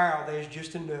that barrel, there's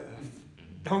just enough.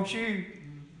 Don't you?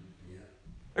 Yeah.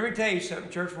 Let me tell you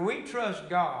something, church. When we trust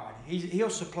God,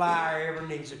 He'll supply our every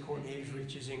needs according to His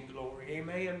riches in glory.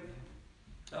 Amen?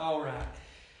 All right.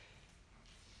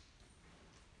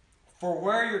 For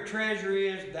where your treasure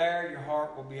is, there your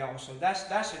heart will be also. That's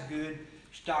a good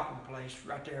stopping place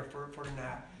right there for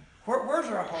tonight. Where's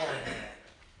our heart at?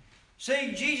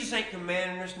 See, Jesus ain't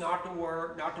commanding us not to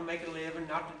work, not to make a living,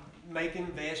 not to make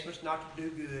investments, not to do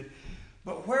good.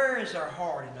 But where is our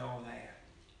heart in all that?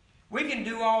 We can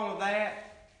do all of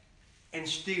that and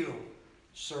still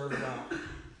serve God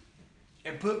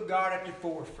and put God at the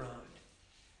forefront,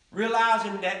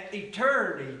 realizing that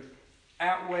eternity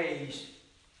outweighs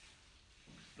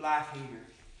life here.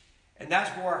 And that's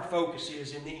where our focus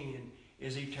is in the end,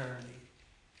 is eternity.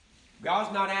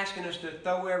 God's not asking us to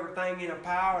throw everything in a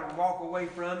pile and walk away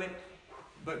from it.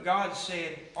 But God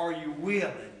said, are you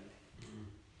willing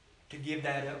to give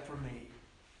that up for me?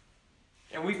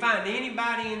 And we find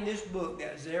anybody in this book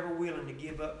that is ever willing to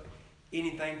give up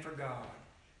anything for God,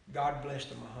 God blessed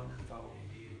them 100-fold.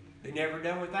 They never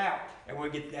done without. And we'll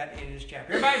get that in this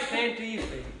chapter. Everybody stand to your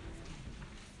feet.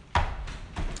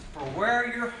 For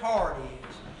where your heart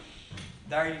is,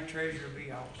 there your treasure will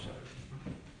be also.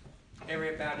 Every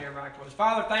head bowed and every eye closed.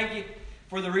 Father, thank you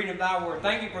for the reading of thy word.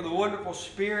 Thank you for the wonderful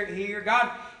spirit here.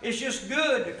 God, it's just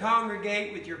good to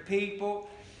congregate with your people.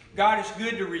 God, it's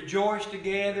good to rejoice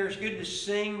together. It's good to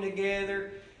sing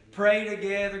together, pray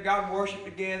together, God, worship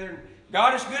together.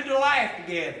 God, it's good to laugh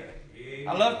together.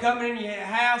 I love coming in your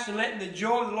house and letting the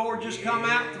joy of the Lord just come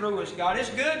out through us, God. It's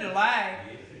good to laugh.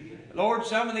 Lord,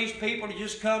 some of these people that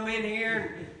just come in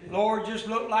here and, Lord, just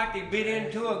look like they bit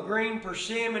into a green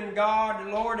persimmon, God.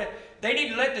 And Lord, they need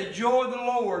to let the joy of the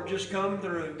Lord just come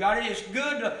through. God, it's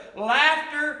good to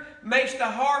laughter makes the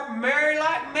heart merry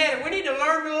like medicine. We need to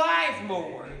learn to laugh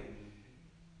more.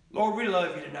 Lord, we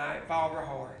love you tonight with all of our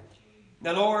heart.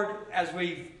 Now, Lord, as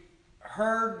we've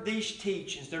heard these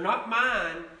teachings, they're not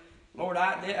mine. Lord,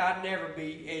 I'd never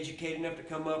be educated enough to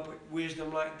come up with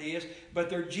wisdom like this, but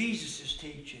they're Jesus'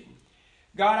 teaching.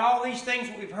 God, all these things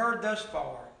that we've heard thus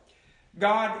far,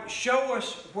 God, show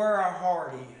us where our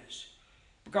heart is.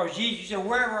 Because Jesus said,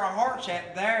 wherever our heart's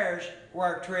at, there's where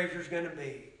our treasure's going to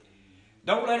be.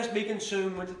 Don't let us be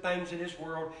consumed with the things of this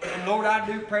world. And Lord, I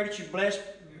do pray that you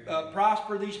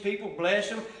prosper these people, bless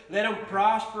them. Let them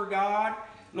prosper, God.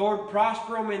 Lord,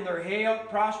 prosper them in their health,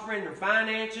 prosper in their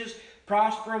finances,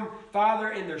 prosper them,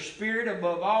 Father, in their spirit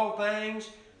above all things.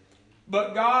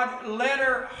 But God, let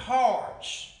our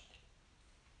hearts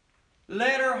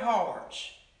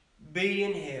be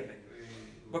in heaven.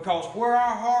 Because where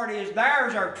our heart is,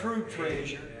 there's our true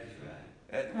treasure.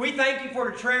 We thank you for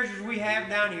the treasures we have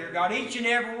down here, God, each and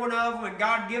every one of them, and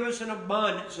God, give us an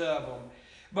abundance of them.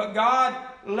 But God,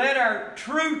 let our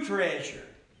true treasure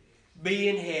be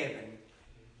in heaven.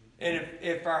 And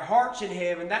if our heart's in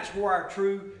heaven, that's where our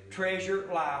true treasure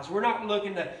lies. We're not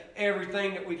looking to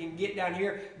everything that we can get down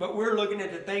here, but we're looking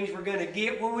at the things we're going to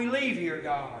get when we leave here,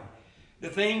 God. The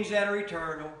things that are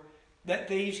eternal, that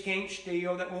thieves can't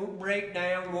steal, that won't break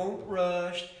down, won't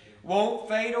rust, won't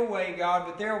fade away, God,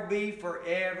 but they'll be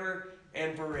forever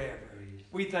and forever.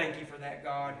 We thank you for that,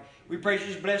 God. We pray you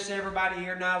just bless everybody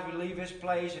here now as we leave this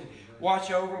place and watch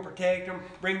over them, protect them,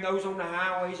 bring those on the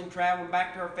highways and traveling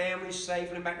back to our families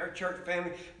safely, back to our church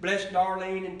family. Bless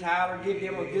Darlene and Tyler. Give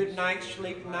them a good night's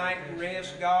sleep tonight and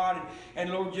rest, God.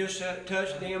 And Lord, just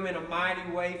touch them in a mighty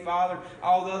way, Father.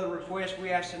 All the other requests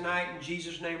we ask tonight, in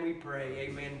Jesus' name we pray.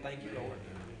 Amen. Thank you, Lord.